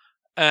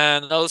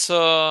 And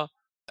also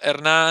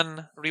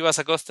Hernan Rivas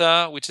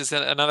Acosta, which is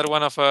another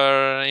one of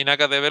our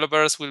Inaka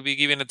developers, will be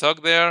giving a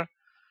talk there.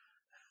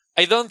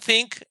 I don't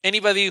think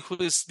anybody who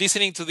is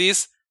listening to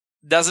this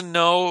doesn't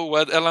know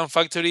what Erlang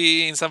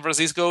Factory in San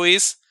Francisco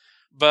is,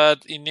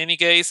 but in any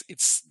case,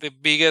 it's the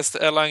biggest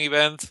Erlang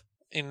event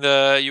in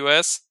the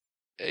US,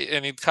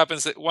 and it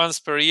happens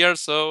once per year.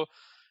 So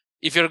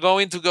if you're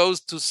going to go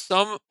to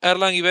some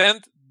Erlang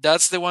event,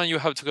 that's the one you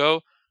have to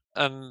go.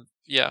 And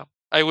yeah,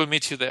 I will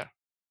meet you there.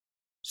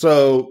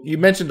 So you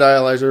mentioned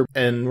Dialyzer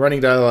and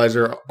running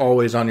Dialyzer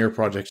always on your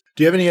projects.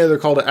 Do you have any other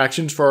call to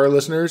actions for our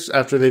listeners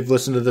after they've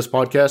listened to this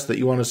podcast that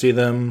you want to see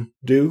them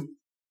do?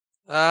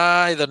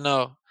 I don't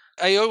know.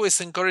 I always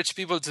encourage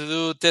people to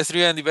do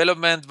test-driven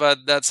development, but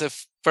that's a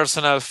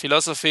personal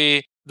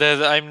philosophy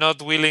that I'm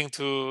not willing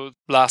to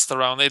blast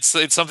around. It's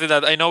something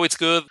that I know it's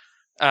good,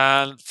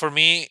 and for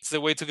me, it's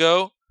the way to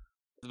go,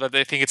 but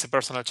I think it's a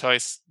personal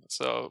choice,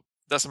 so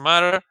it doesn't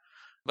matter.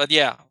 But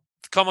yeah,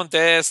 common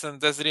test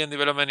and test-driven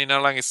development in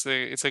Erlang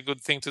is a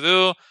good thing to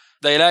do.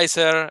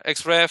 Dialyzer,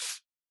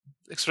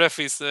 Xref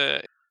is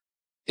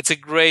it's a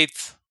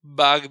great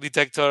bug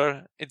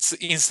detector. It's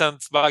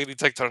instant bug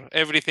detector.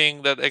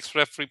 Everything that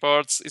Xref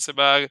reports is a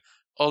bug.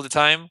 all the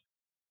time.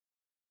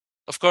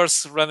 Of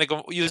course,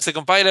 use the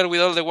compiler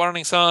with all the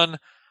warnings on.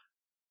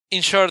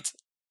 In short,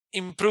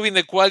 improving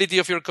the quality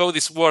of your code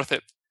is worth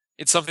it.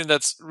 It's something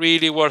that's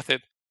really worth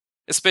it,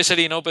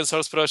 especially in open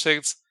source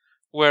projects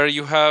where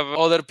you have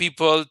other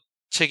people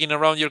checking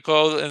around your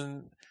code.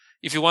 And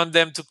if you want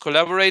them to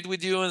collaborate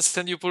with you and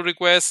send you pull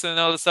requests and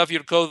all that stuff,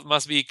 your code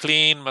must be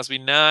clean, must be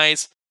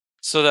nice,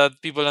 so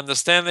that people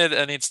understand it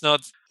and it's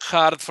not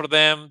hard for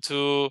them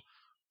to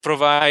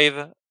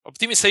provide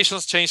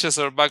optimizations, changes,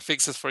 or bug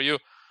fixes for you.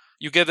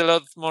 You get a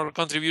lot more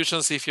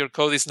contributions if your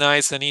code is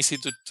nice and easy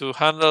to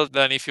handle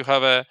than if you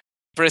have a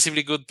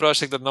impressively good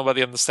project that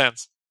nobody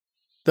understands.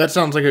 That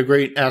sounds like a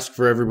great ask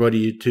for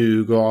everybody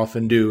to go off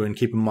and do and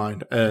keep in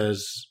mind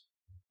as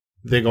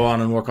they go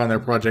on and work on their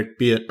project,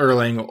 be it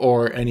Erlang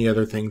or any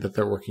other thing that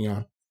they're working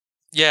on.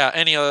 Yeah,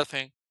 any other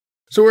thing.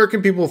 So where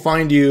can people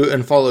find you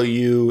and follow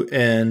you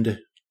and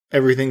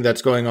everything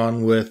that's going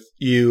on with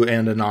you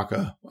and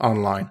Anaka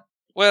online?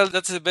 Well,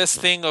 that's the best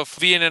thing of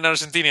being an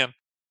Argentinian.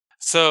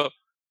 So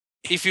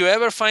if you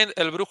ever find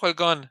El Brujo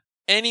Halcón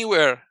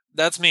anywhere,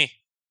 that's me.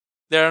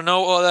 There are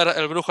no other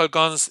El Brujo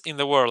Halcóns in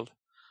the world.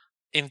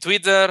 In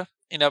Twitter,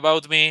 in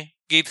About Me,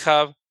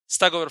 GitHub,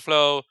 Stack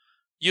Overflow,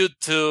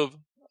 YouTube,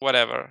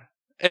 whatever.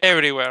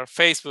 Everywhere.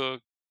 Facebook,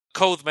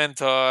 Code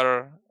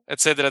Mentor,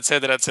 etc.,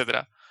 etc.,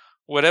 etc.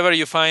 Wherever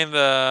you find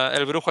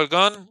El Brujo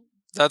Halcón,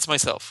 that's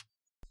myself.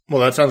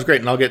 Well, that sounds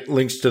great. And I'll get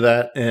links to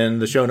that in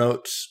the show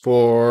notes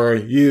for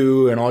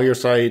you and all your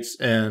sites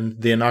and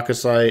the Anaka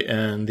site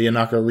and the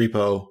Anaka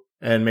repo,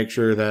 and make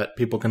sure that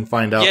people can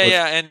find out.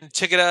 Yeah, and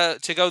check it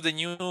out. Check out the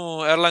new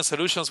Erlang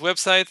Solutions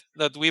website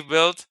that we've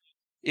built.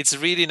 It's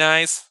really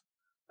nice,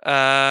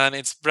 and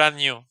it's brand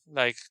new,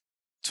 like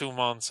 2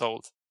 months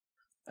old.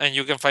 And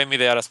you can find me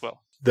there as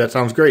well. That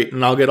sounds great.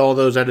 And I'll get all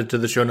those added to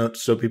the show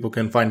notes so people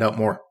can find out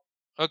more.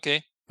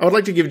 Okay. I would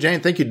like to give a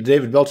giant thank you to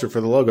David Belcher for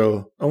the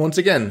logo. And once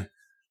again,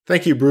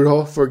 thank you,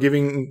 Brutal, for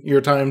giving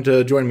your time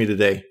to join me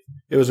today.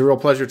 It was a real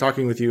pleasure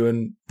talking with you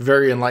and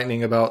very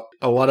enlightening about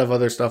a lot of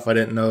other stuff I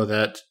didn't know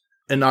that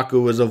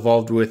Anaka was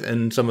involved with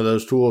in some of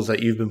those tools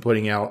that you've been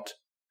putting out.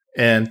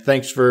 And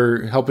thanks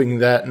for helping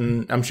that,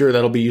 and I'm sure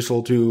that'll be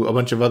useful to a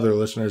bunch of other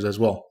listeners as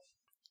well.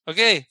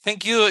 Okay,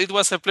 thank you. It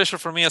was a pleasure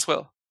for me as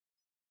well.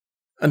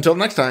 Until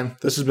next time,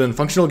 this has been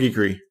Functional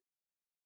Geekery.